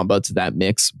Mo Bamba to that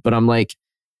mix. But I'm like,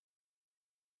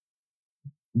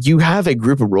 you have a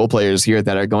group of role players here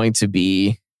that are going to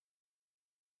be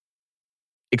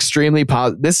extremely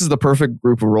positive. This is the perfect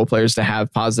group of role players to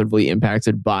have positively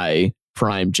impacted by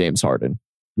prime James Harden.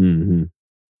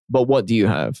 But what do you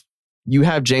have? You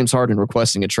have James Harden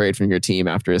requesting a trade from your team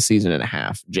after a season and a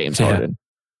half. James Harden.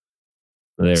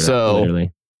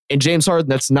 Literally. And James Harden,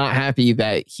 that's not happy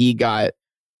that he got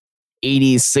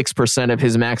 86% of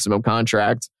his maximum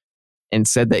contract and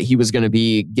said that he was going to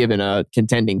be given a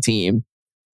contending team,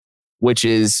 which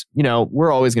is,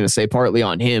 we're always going to say partly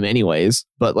on him anyways.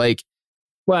 But like,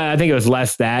 well, I think it was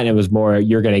less that. And it was more,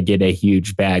 you're going to get a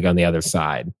huge bag on the other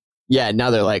side. Yeah. Now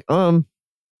they're like, I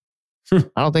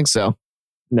don't think so.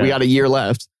 No. We got a year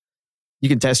left. You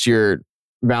can test your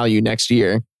value next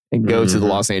year and go to the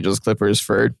Los Angeles Clippers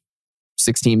for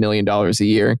 $16 million a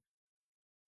year,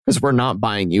 because we're not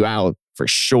buying you out for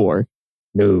sure.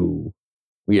 No,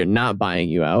 we are not buying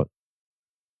you out.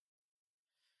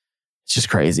 It's just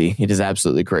crazy. It is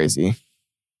absolutely crazy.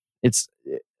 It's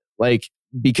like,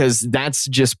 because that's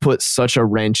just put such a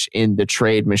wrench in the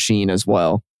trade machine as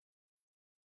well,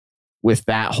 with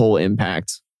that whole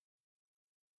impact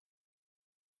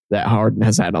that Harden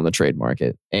has had on the trade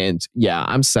market. And yeah,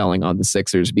 I'm selling on the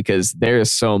Sixers because there is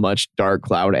so much dark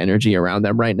cloud energy around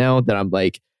them right now that I'm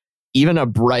like, even a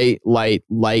bright light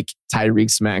like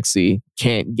Tyrese Maxey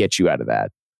can't get you out of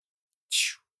that.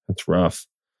 That's rough.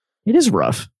 It is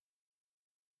rough.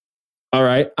 All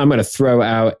right. I'm going to throw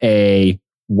out a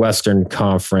Western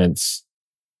Conference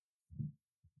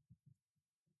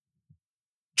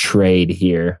trade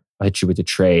here. I'll hit you with a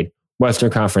trade.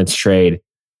 Western Conference trade.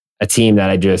 A team that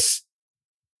I just,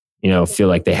 feel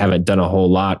like they haven't done a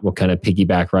whole lot. We'll kind of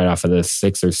piggyback right off of the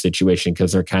Sixers situation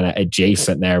because they're kind of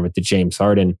adjacent there with the James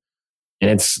Harden,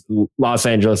 and it's Los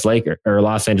Angeles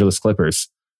Clippers.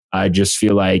 I just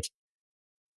feel like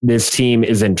this team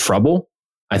is in trouble.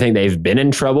 I think they've been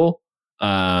in trouble.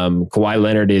 Kawhi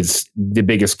Leonard is the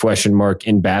biggest question mark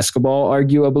in basketball,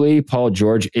 arguably. Paul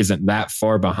George isn't that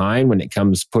far behind when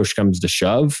push comes to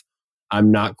shove. I'm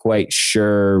not quite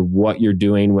sure what you're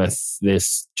doing with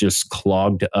this just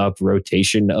clogged up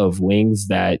rotation of wings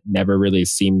that never really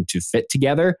seem to fit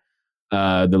together.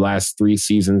 The last 3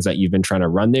 seasons that you've been trying to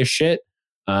run this shit.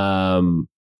 I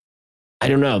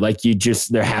don't know. Like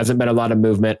there hasn't been a lot of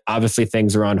movement. Obviously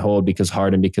things are on hold because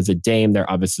Harden, because of Dame,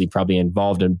 they're obviously probably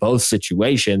involved in both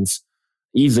situations.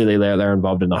 Easily they're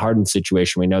involved in the Harden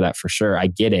situation. We know that for sure. I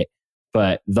get it.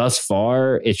 But thus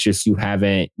far, it's just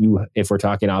if we're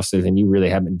talking offseason, you really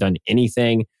haven't done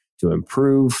anything to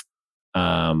improve.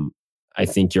 I I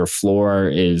think your floor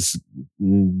is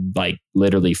like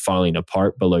literally falling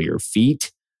apart below your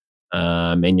feet.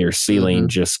 And your ceiling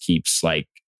just keeps like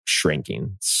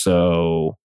shrinking.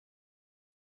 So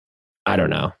I don't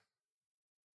know.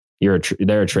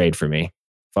 They're a trade for me.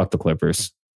 Fuck the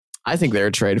Clippers. I think they're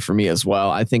a trade for me as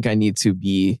well. I think I need to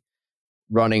be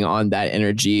running on that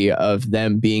energy of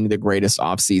them being the greatest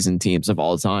offseason teams of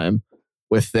all time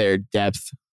with their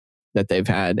depth that they've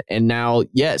had. And now,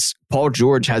 yes, Paul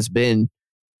George has been,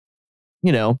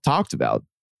 talked about.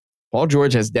 Paul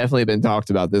George has definitely been talked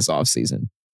about this offseason.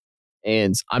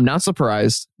 And I'm not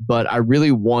surprised, but I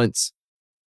really want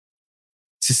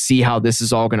to see how this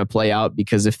is all going to play out,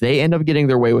 because if they end up getting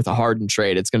their way with a Harden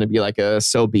trade, it's going to be like a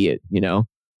so be it,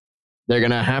 They're going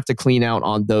to have to clean out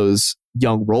on those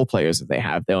young role players that they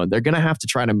have, though. And they're going to have to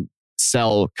try to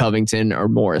sell Covington or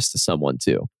Morris to someone,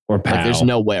 too. Or Powell. Like, there's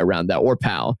no way around that. Or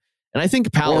Powell. And I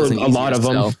think Powell is a lot of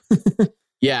them.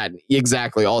 Yeah,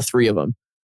 exactly. All three of them.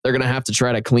 They're going to have to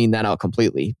try to clean that out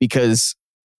completely, because...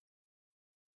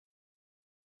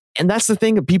 And that's the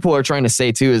thing that people are trying to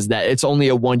say, too, is that it's only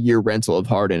a 1-year rental of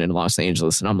Harden in Los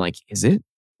Angeles. And I'm like, is it?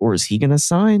 Or is he going to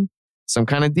sign some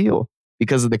kind of deal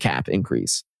because of the cap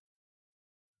increase?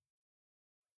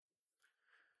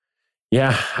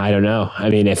 Yeah, I don't know. I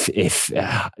mean,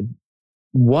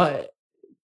 what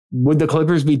would the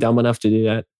Clippers be dumb enough to do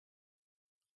that?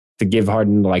 To give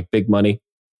Harden like big money?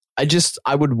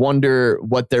 I would wonder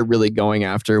what they're really going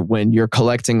after when you're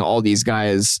collecting all these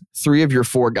guys. 3 of your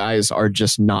 4 guys are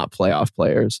just not playoff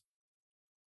players.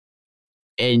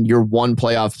 And your one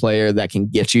playoff player that can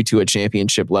get you to a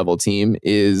championship level team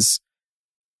is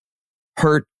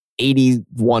hurt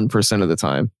 81% of the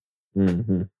time.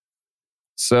 Mm-hmm.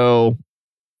 So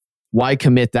why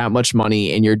commit that much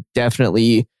money? And you're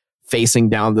definitely facing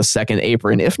down the second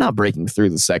apron, if not breaking through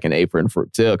the second apron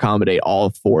to accommodate all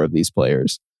 4 of these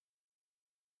players.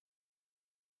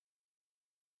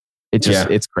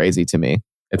 It's crazy to me.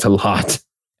 It's a lot.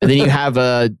 And then you have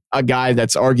a guy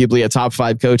that's arguably a top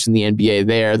 5 coach in the NBA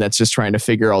there that's just trying to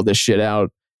figure all this shit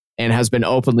out and has been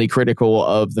openly critical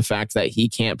of the fact that he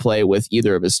can't play with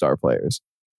either of his star players.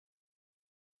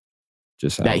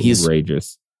 Just that outrageous.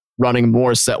 He's running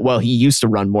more set. Well, he used to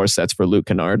run more sets for Luke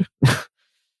Kennard.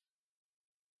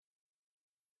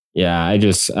 Yeah,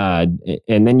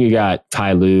 and then you got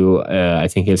Ty Lue. I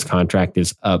think his contract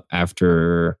is up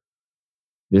after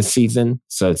this season.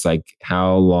 So it's like,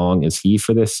 how long is he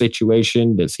for this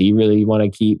situation? Does he really want to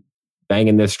keep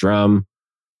banging this drum?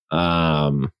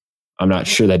 I'm not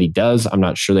sure that he does. I'm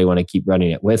not sure they want to keep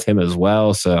running it with him as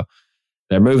well. So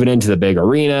they're moving into the big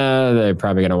arena. They're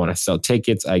probably going to want to sell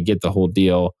tickets. I get the whole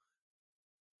deal.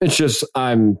 It's just,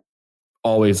 I'm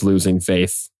always losing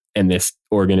faith in this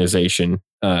organization.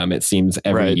 It seems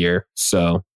every year.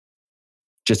 So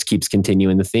just keeps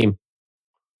continuing the theme.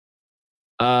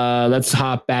 Let's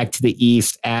hop back to the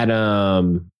East.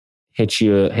 Adam,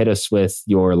 hit us with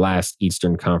your last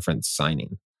Eastern Conference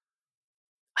signing.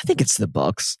 I think it's the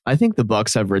Bucks. I think the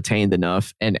Bucks have retained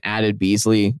enough and added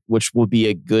Beasley, which will be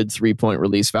a good 3-point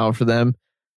release valve for them.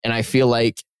 And I feel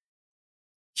like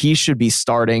he should be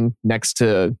starting next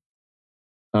to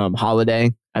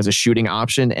Holiday as a shooting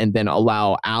option, and then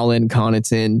allow Allen,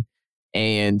 Connaughton,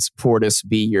 and Portis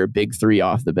be your big 3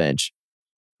 off the bench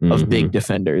of big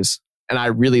defenders. And I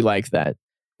really like that.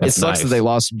 It sucks that they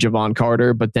lost Javon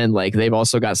Carter, but then like they've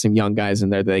also got some young guys in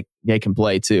there that they can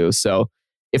play too. So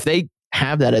if they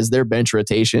have that as their bench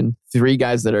rotation, 3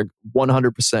 guys that are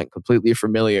 100% completely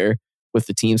familiar with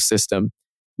the team system,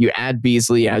 you add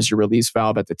Beasley as your release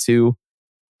valve at the 2.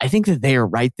 I think that they are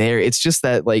right there. It's just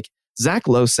that, like, Zach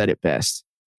Lowe said it best.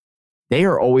 They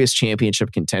are always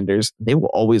championship contenders. They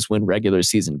will always win regular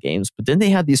season games. But then they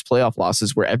have these playoff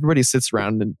losses where everybody sits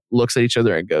around and looks at each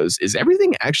other and goes, is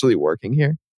everything actually working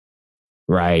here?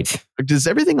 Right. Does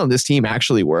everything on this team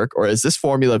actually work? Or is this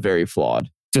formula very flawed?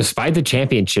 Despite the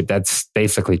championship, that's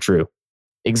basically true.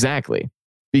 Exactly.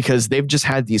 Because they've just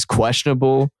had these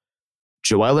questionable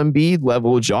Joel Embiid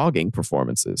level jogging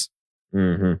performances.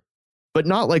 Mm-hmm. But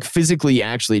not like physically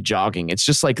actually jogging. It's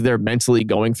just like they're mentally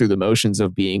going through the motions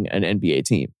of being an NBA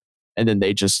team. And then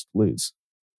they just lose.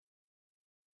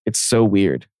 It's so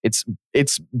weird. It's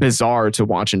bizarre to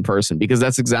watch in person, because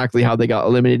that's exactly how they got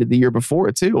eliminated the year before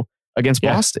too, against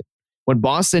Boston. When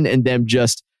Boston and them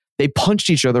they punched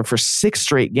each other for 7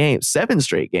 straight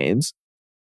games.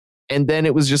 And then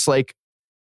it was just like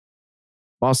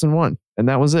Boston won. And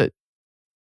that was it.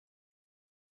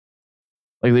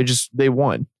 Like they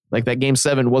won. Like that game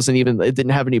 7 it didn't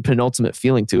have any penultimate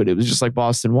feeling to it. It was just like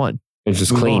Boston won. It was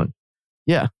just clean.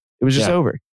 Yeah. It was just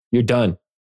over. You're done.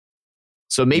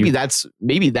 So maybe that's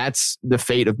the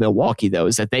fate of Milwaukee, though,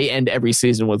 is that they end every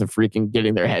season with a freaking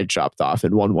getting their head chopped off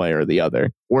in one way or the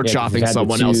other, or chopping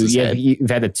someone else's head. You've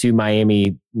had the 2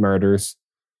 Miami murders.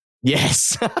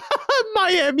 Yes.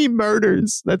 Miami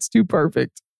murders. That's too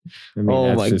perfect. I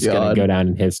mean, that's just going to go down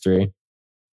in history.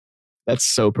 That's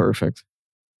so perfect.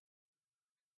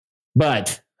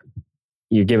 But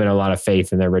you're giving a lot of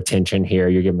faith in their retention here.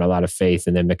 You're giving a lot of faith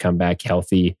in them to come back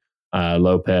healthy.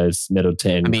 Lopez,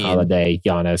 Middleton, Holiday,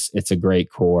 Giannis. It's a great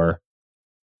core.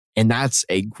 And that's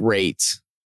a great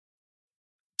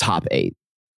top 8.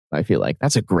 I feel like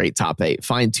that's a great top 8.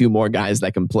 Find 2 more guys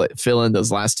that can fill in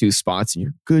those last 2 spots, and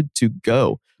you're good to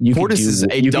go. Portis is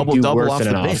a double-double off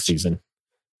the bench. Season.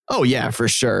 Oh, yeah, for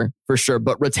sure. For sure.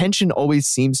 But retention always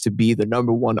seems to be the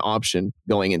number one option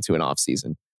going into an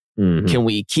offseason. Mm-hmm. Can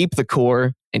we keep the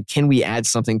core, and can we add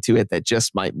something to it that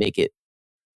just might make it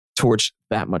torch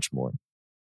that much more?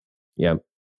 Yep.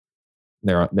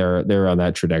 They're on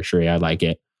that trajectory. I like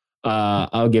it.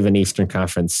 I'll give an Eastern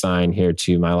Conference sign here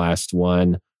to my last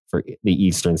one for the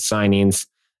Eastern signings.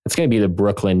 It's going to be the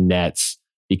Brooklyn Nets,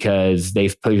 because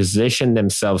they've positioned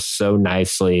themselves so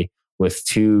nicely with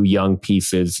 2 young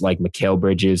pieces like Mikal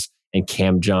Bridges and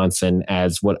Cam Johnson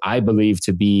as what I believe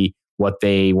to be what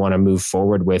they want to move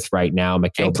forward with right now.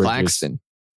 Mikal Bridges Claxton.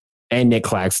 And Nick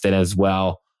Claxton as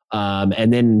well.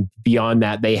 And then beyond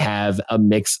that, they have a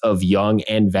mix of young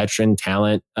and veteran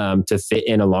talent to fit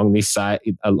in alongside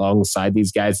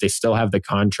these guys. They still have the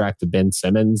contract of Ben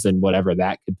Simmons and whatever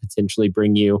that could potentially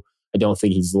bring you. I don't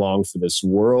think he's long for this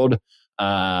world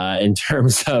in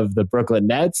terms of the Brooklyn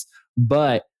Nets,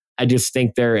 but I just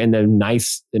think they're in a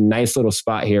nice little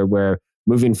spot here where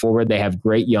moving forward, they have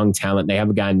great young talent. They have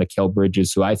a guy in Mikal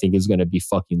Bridges who I think is going to be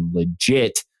fucking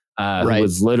legit. Who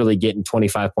was literally getting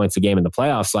 25 points a game in the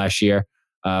playoffs last year,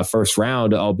 first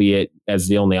round, albeit as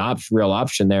the only real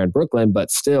option there in Brooklyn.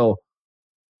 But still,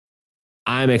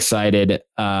 I'm excited.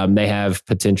 They have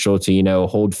potential to,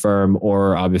 hold firm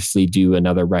or obviously do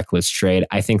another reckless trade.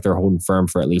 I think they're holding firm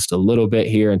for at least a little bit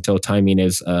here until timing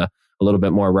is a little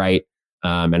bit more right.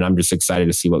 And I'm just excited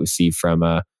to see what we see from,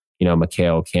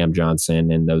 Mikal, Cam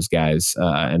Johnson, and those guys.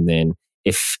 And then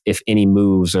if any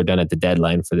moves are done at the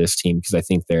deadline for this team, because I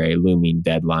think they're a looming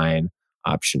deadline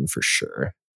option for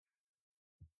sure.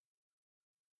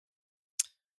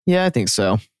 Yeah, I think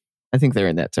so. I think they're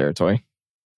in that territory.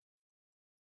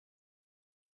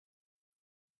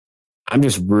 I'm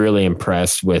just really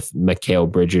impressed with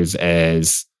Mikal Bridges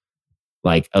as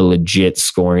like a legit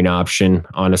scoring option,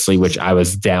 honestly, which I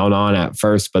was down on at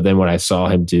first. But then what I saw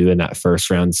him do in that first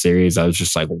round series, I was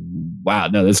just like, wow,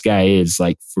 no, this guy is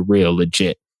like for real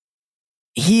legit.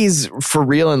 He's for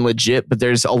real and legit, but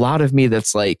there's a lot of me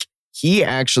that's like, he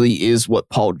actually is what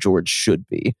Paul George should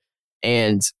be.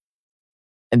 And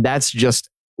that's just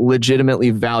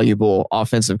legitimately valuable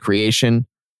offensive creation.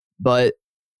 But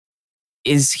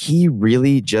is he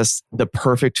really just the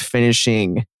perfect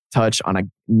finishing touch on a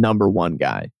number one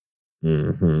guy?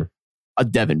 Mm-hmm. A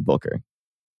Devin Booker.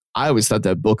 I always thought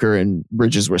that Booker and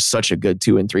Bridges were such a good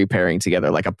 2 and 3 pairing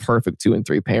together, like a perfect 2 and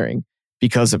 3 pairing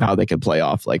because of how they could play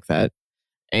off like that.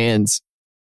 And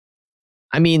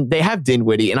I mean, they have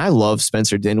Dinwiddie, and I love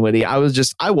Spencer Dinwiddie. I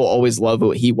will always love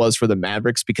what he was for the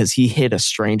Mavericks because he hit a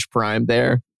strange prime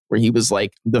there where he was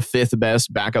like the 5th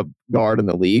best backup guard in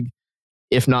the league,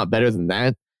 if not better than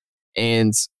that.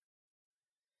 And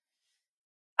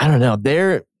I don't know.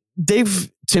 They've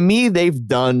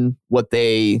done what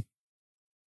they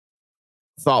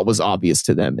thought was obvious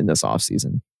to them in this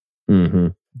offseason. Mm-hmm.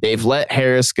 They've let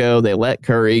Harris go. They let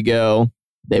Curry go.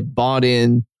 They bought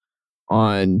in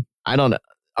on, I don't know,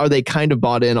 are they kind of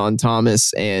bought in on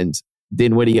Thomas and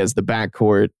Dinwiddie as the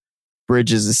backcourt?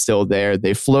 Bridges is still there.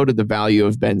 They floated the value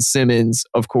of Ben Simmons,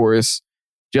 of course,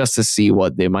 just to see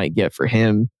what they might get for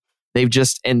him.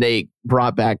 They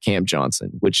brought back Cam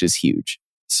Johnson, which is huge.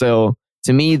 So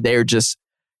to me, they're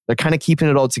kind of keeping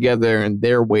it all together, and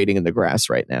they're waiting in the grass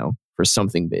right now for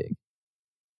something big.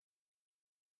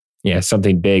 Yeah,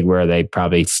 something big where they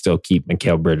probably still keep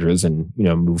Mikal Bridges and,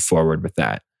 move forward with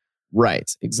that. Right,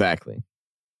 exactly.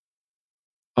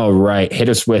 All right, hit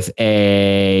us with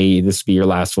this will be your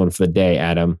last one for the day,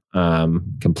 Adam.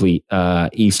 Complete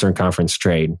Eastern Conference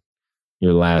trade.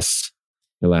 Your last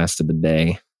of the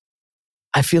day.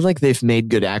 I feel like they've made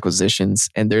good acquisitions,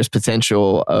 and there's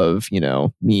potential of,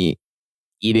 me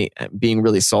being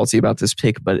really salty about this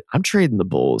pick, but I'm trading the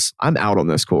Bulls. I'm out on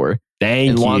this core.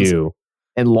 Thank you.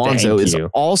 And Lonzo is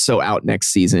also out next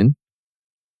season.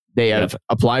 They have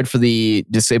applied for the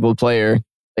disabled player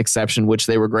exception, which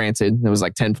they were granted. It was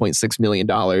like $10.6 million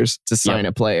to sign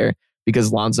a player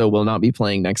because Lonzo will not be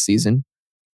playing next season.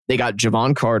 They got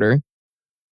Javon Carter,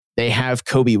 They have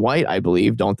Kobe White, I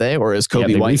believe, don't they? Or is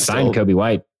Kobe White signed Kobe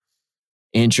White?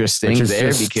 Interesting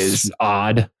there because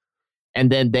odd. And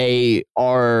then they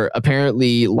are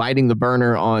apparently lighting the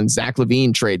burner on Zach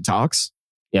LaVine trade talks.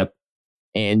 Yep.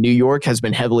 And New York has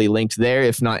been heavily linked there,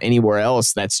 if not anywhere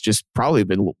else. That's just probably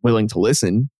been willing to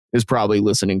listen. Is probably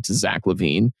listening to Zach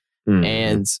LaVine.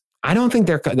 And I don't think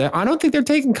they're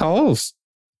taking calls.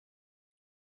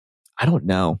 I don't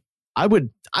know. I would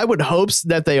hope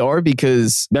that they are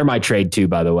because they're my trade too.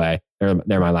 By the way,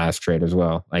 they're my last trade as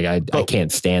well. Like I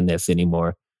can't stand this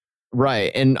anymore.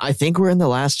 Right. And I think we're in the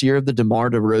last year of the DeMar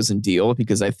DeRozan deal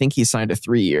because I think he signed a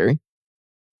 3-year,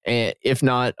 and if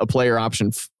not a player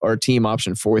option or team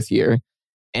option 4th year.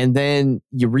 And then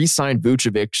you re-signed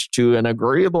Vucevic to an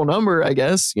agreeable number, I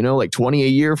guess, like 20 a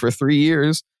year for 3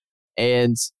 years.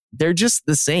 And they're just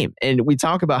the same. And we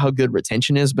talk about how good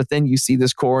retention is, but then you see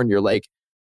this core and you're like,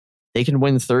 they can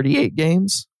win 38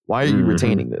 games. Why are you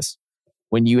retaining this?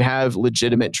 When you have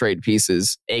legitimate trade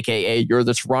pieces, aka you're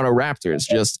the Toronto Raptors,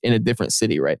 just in a different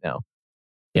city right now.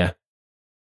 Yeah.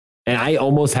 And I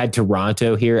almost had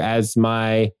Toronto here as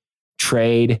my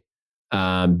trade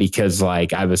because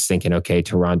like I was thinking, okay,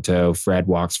 Toronto, Fred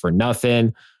walks for nothing.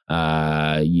 You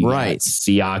got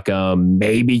Siakam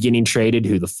maybe getting traded.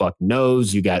 Who the fuck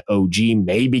knows? You got OG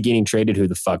maybe getting traded. Who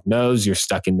the fuck knows? You're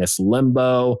stuck in this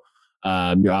limbo.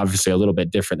 You're obviously a little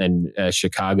bit different than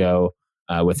Chicago.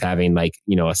 With having like,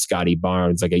 a Scotty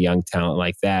Barnes, like a young talent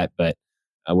like that. But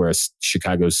whereas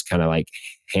Chicago's kind of like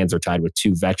hands are tied with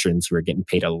 2 veterans who are getting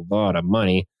paid a lot of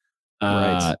money.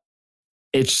 They're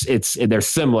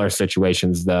similar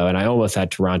situations though. And I almost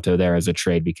had Toronto there as a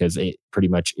trade because it pretty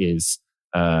much is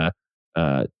Chicago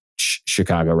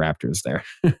Raptors there.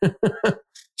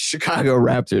 Chicago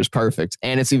Raptors, perfect.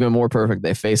 And it's even more perfect.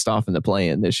 They faced off in the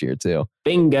play-in this year too.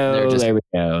 Bingo. There we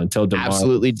go. Until DeMar.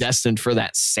 Absolutely destined for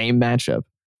that same matchup.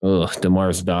 Ugh,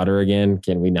 DeMar's daughter again.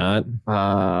 Can we not?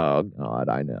 Oh God,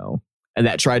 I know. And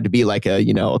that tried to be like a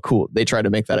cool, they tried to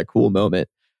make that a cool moment.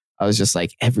 I was just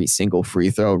like, every single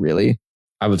free throw, really?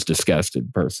 I was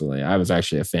disgusted personally. I was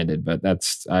actually offended, but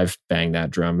I've banged that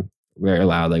drum very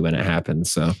loudly when it happened.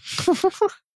 So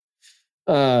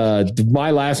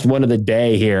my last one of the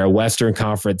day here, a Western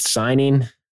Conference signing.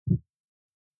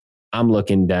 I'm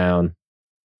looking down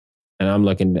and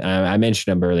I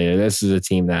mentioned them earlier. This is a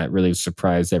team that really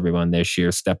surprised everyone this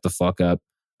year, stepped the fuck up,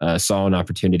 saw an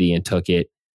opportunity and took it.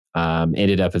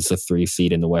 Ended up as the 3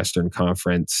 seed in the Western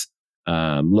Conference.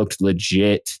 Looked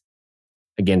legit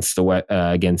against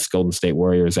Golden State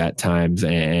Warriors at times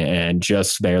and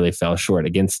just barely fell short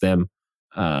against them.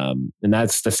 And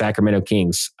that's the Sacramento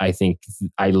Kings. I think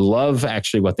I love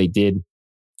actually what they did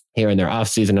here in their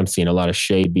offseason. I'm seeing a lot of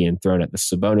shade being thrown at the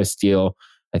Sabonis deal.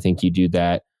 I think you do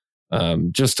that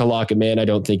just to lock him in. I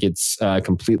don't think it's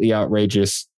completely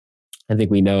outrageous. I think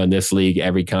we know in this league,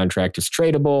 every contract is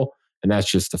tradable, and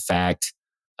that's just a fact.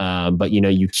 But,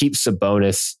 you keep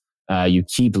Sabonis, you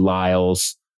keep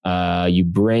Lyles, you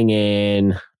bring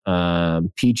in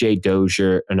PJ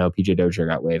Dozier. Oh, no, PJ Dozier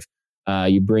got waived.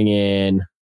 You bring in,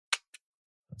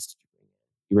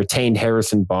 you retained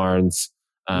Harrison Barnes.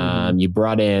 You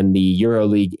brought in the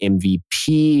EuroLeague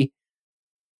MVP.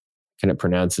 Couldn't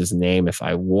pronounce his name if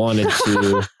I wanted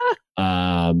to.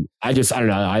 I don't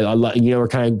know. I we're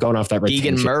kind of going off that retention.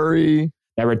 Keegan Murray.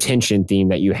 That retention theme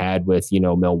that you had with,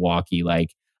 Milwaukee.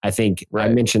 Like, I think I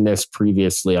mentioned this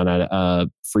previously on a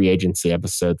free agency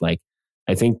episode. Like,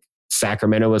 I think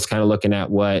Sacramento was kind of looking at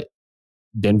what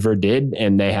Denver did,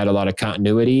 and they had a lot of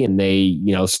continuity, and they,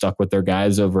 stuck with their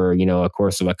guys over, a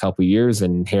course of a couple of years,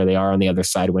 and here they are on the other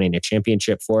side winning a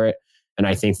championship for it. And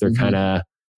I think they're kind of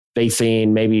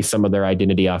basing maybe some of their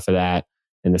identity off of that,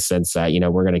 in the sense that,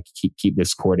 we're going to keep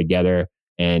this core together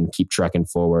and keep trucking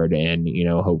forward. And,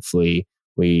 hopefully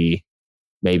we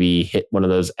maybe hit one of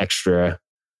those extra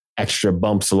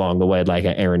bumps along the way, like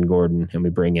Aaron Gordon, and we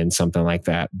bring in something like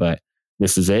that. But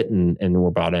this is it, and we're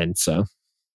bought in. So,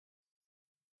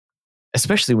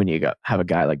 especially when you have a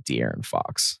guy like De'Aaron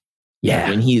Fox. Yeah.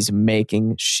 When he's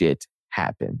making shit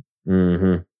happen.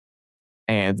 Mm-hmm.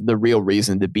 And the real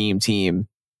reason the Beam team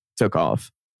took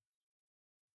off.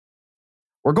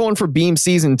 We're going for Beam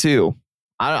season 2.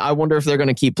 I wonder if they're going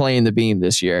to keep playing the Beam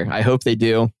this year. I hope they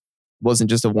do. It wasn't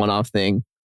just a one-off thing.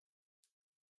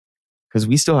 Because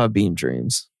we still have Beam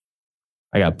dreams.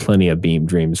 I got plenty of Beam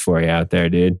dreams for you out there,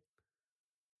 dude.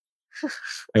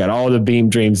 I got all the Beam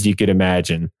dreams you could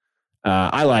imagine.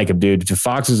 I like him, dude.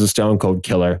 Fox is a stone cold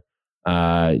killer.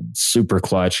 Super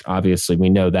clutch. Obviously, we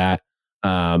know that.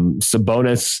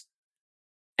 Sabonis.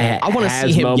 I want to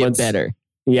see him get better.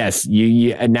 Yes,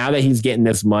 you. Now that he's getting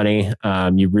this money,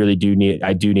 you really do need.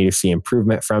 I do need to see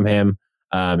improvement from him.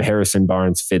 Harrison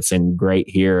Barnes fits in great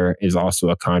here, is also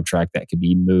a contract that could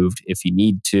be moved if you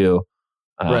need to.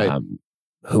 Right.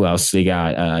 Who else we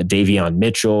got? Davion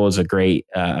Mitchell is a great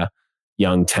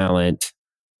young talent.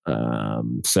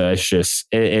 So it's just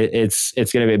it's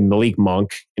going to be Malik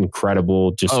Monk,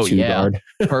 incredible, just two guard,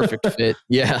 perfect fit.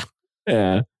 Yeah.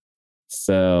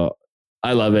 So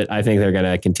I love it. I think they're going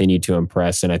to continue to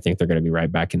impress, and I think they're going to be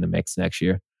right back in the mix next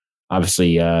year.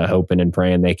 Obviously, hoping and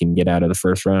praying they can get out of the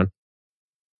first round.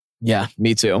 Yeah,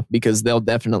 me too. Because they'll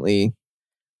definitely.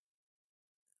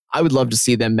 I would love to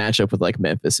see them match up with like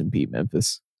Memphis and beat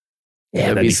Memphis. Yeah,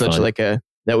 that'd be such fun.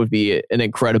 That would be an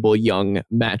incredible young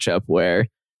matchup where,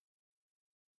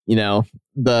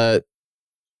 the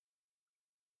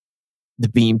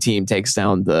Beam team takes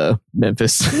down the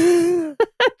Memphis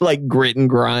like grit and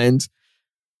grind.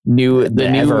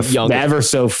 The ever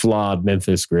so flawed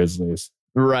Memphis Grizzlies.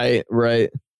 Right.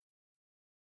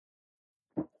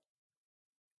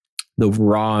 The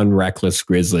raw and reckless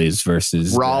Grizzlies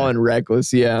versus and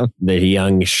reckless, yeah. The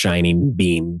young shining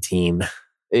Beam team.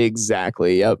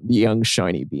 Exactly. Yep. The young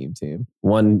shiny Beam team.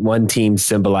 One team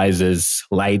symbolizes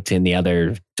light and the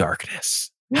other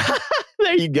darkness.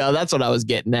 There you go. That's what I was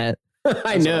getting at.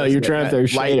 I know you're trying to throw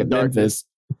shade at Memphis.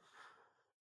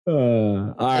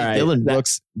 All right. Dylan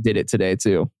Brooks did it today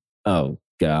too. Oh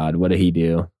God, what did he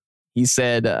do? He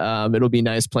said it'll be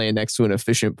nice playing next to an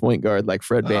efficient point guard like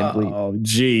Fred VanVleet. Oh,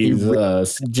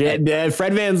 Jesus. Fred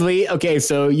VanVleet. Okay,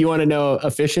 so you want to know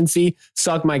efficiency?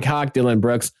 Suck my cock, Dylan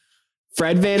Brooks.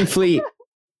 Fred VanVleet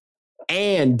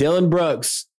and Dylan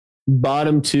Brooks,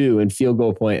 bottom 2 in field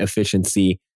goal point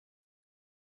efficiency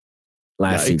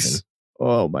last season.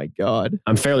 Oh, my God.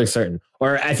 I'm fairly certain.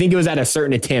 Or I think it was at a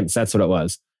certain attempts. That's what it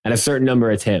was. At a certain number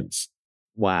of attempts.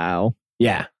 Wow.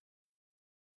 Yeah.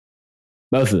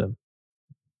 Both of them.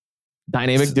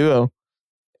 Dynamic duo.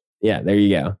 Yeah, there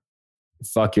you go.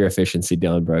 Fuck your efficiency,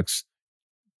 Dylan Brooks.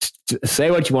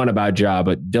 Say what you want about Ja,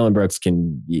 but Dylan Brooks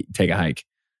can take a hike.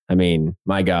 I mean,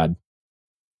 my God.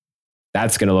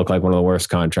 That's going to look like one of the worst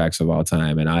contracts of all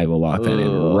time, and I will lock that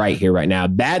in right here, right now.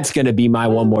 That's going to be my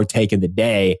one more take of the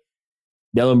day.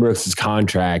 Dylan Brooks'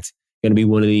 contract going to be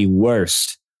one of the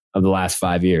worst of the last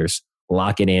 5 years.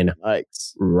 Lock it in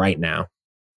right now.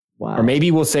 Wow. Or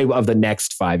maybe we'll say of the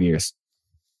next 5 years.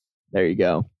 There you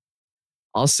go.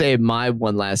 I'll say my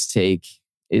one last take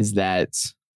is that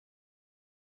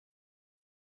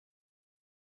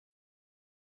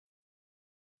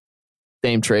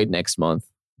Dame trade next month.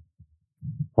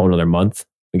 Whole another month.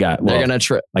 We got they're gonna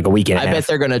like a week and a half. I bet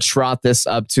they're gonna trot this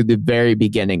up to the very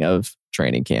beginning of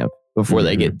training camp before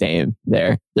they get Dame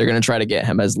there. They're gonna try to get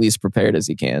him as least prepared as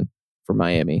he can for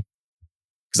Miami.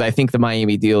 Because I think the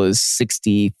Miami deal is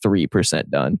 63%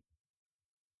 done.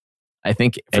 I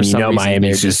think for some reason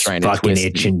Miami's just fucking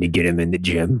itching to get him in the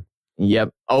gym.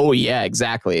 Yep. Oh yeah,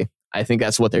 exactly. I think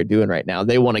that's what they're doing right now.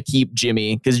 They want to keep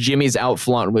Jimmy because Jimmy's out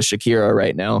flaunting with Shakira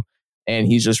right now, and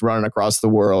he's just running across the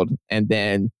world. And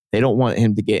then they don't want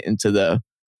him to get into the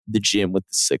gym with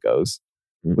the sickos,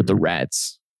 with the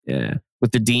rats,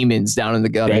 with the demons down in the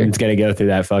gutter. Dame's gonna go through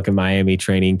that fucking Miami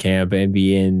training camp and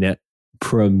be in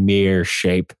premier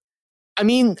shape. I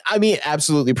mean,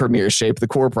 absolutely premier shape. The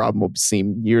core problem will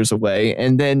seem years away.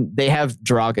 And then they have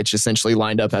Dragic essentially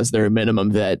lined up as their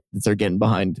minimum vet that they're getting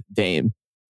behind Dame.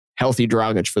 Healthy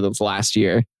Dragic for this last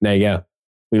year. There you go.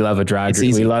 We love a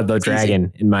Dragic. We love the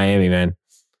Dragon in Miami, man.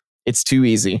 It's too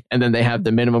easy. And then they have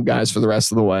the minimum guys for the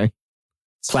rest of the way.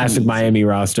 Classic Miami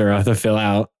roster to fill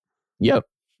out. Yep.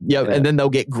 Yeah. And then they'll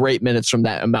get great minutes from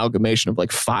that amalgamation of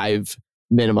like 5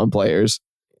 minimum players.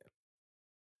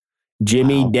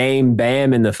 Jimmy, Dame,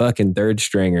 Bam, and the fucking third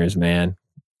stringers, man.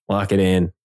 Lock it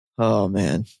in. Oh,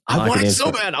 man. I want it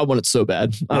so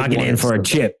bad. Lock it in for a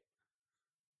chip.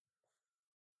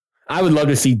 I would love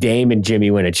to see Dame and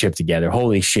Jimmy win a chip together.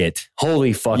 Holy shit.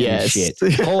 Holy fucking shit.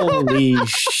 Holy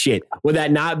shit. Would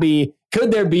that not be...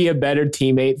 Could there be a better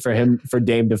teammate for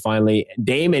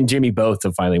Dame and Jimmy both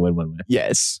to finally win one?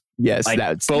 Yes. Like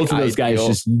that's both of those guys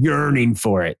just yearning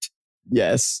for it.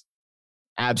 Yes.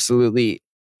 Absolutely.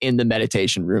 In the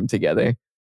meditation room together.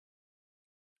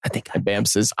 I think Bam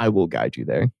says, I will guide you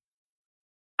there.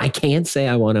 I can't say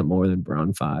I want it more than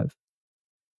Braun 5.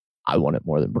 I want it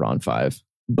more than Braun 5.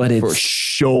 But it's for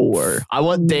sure. I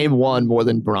want Dame 1 more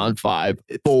than Braun 5.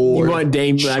 You want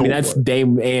Dame, sure. I mean, that's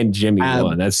Dame and Jimmy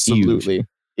 1. That's huge.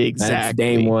 Exactly. That's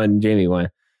Dame 1, Jimmy 1.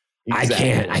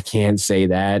 Exactly. I can't say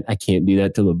that. I can't do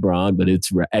that to LeBron, but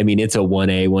it's a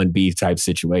 1A, 1B type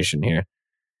situation here.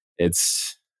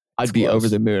 I'd be over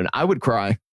the moon. I would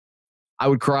cry. I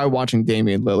would cry watching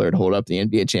Damian Lillard hold up the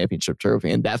NBA championship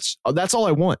trophy. And that's all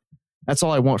I want. That's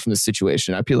all I want from this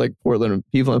situation. I feel like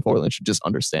people in Portland should just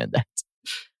understand that.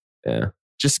 Yeah.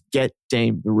 Just get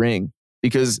Dame the ring,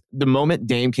 because the moment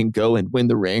Dame can go and win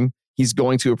the ring, he's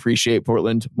going to appreciate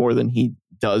Portland more than he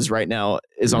does right now,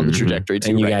 is on the trajectory to.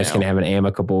 And you right guys now. can have an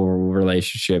amicable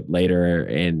relationship later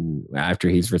and after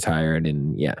he's retired.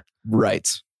 And yeah. Right.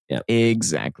 Yeah.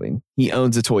 Exactly. He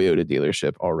owns a Toyota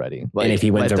dealership already. Like, and if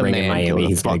he wins a ring in Miami,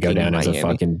 he's going to go down Miami. as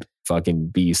a fucking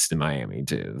beast in Miami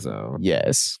too. So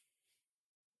yes.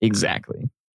 Exactly.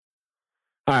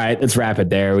 All right, let's wrap it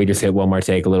there. We just hit one more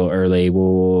take a little early.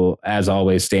 We'll, as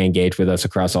always, stay engaged with us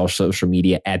across all social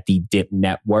media at the Dip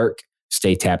Network.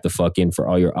 Stay tapped the fuck in for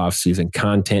all your off-season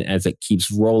content as it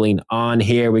keeps rolling on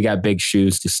here. We got big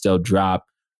shoes to still drop.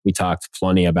 We talked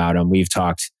plenty about them. We've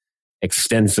talked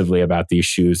extensively about these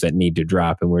shoes that need to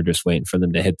drop, and we're just waiting for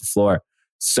them to hit the floor.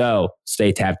 So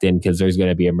stay tapped in, because there's going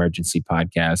to be emergency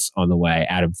podcasts on the way.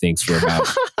 Adam thinks we're about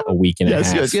a week and a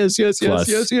half. Yes.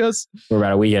 We're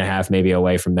about a week and a half maybe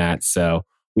away from that. So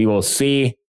we will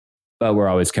see. But we're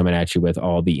always coming at you with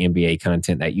all the NBA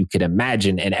content that you could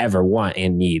imagine and ever want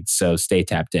and need. So stay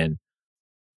tapped in.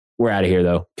 We're out of here,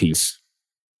 though. Peace.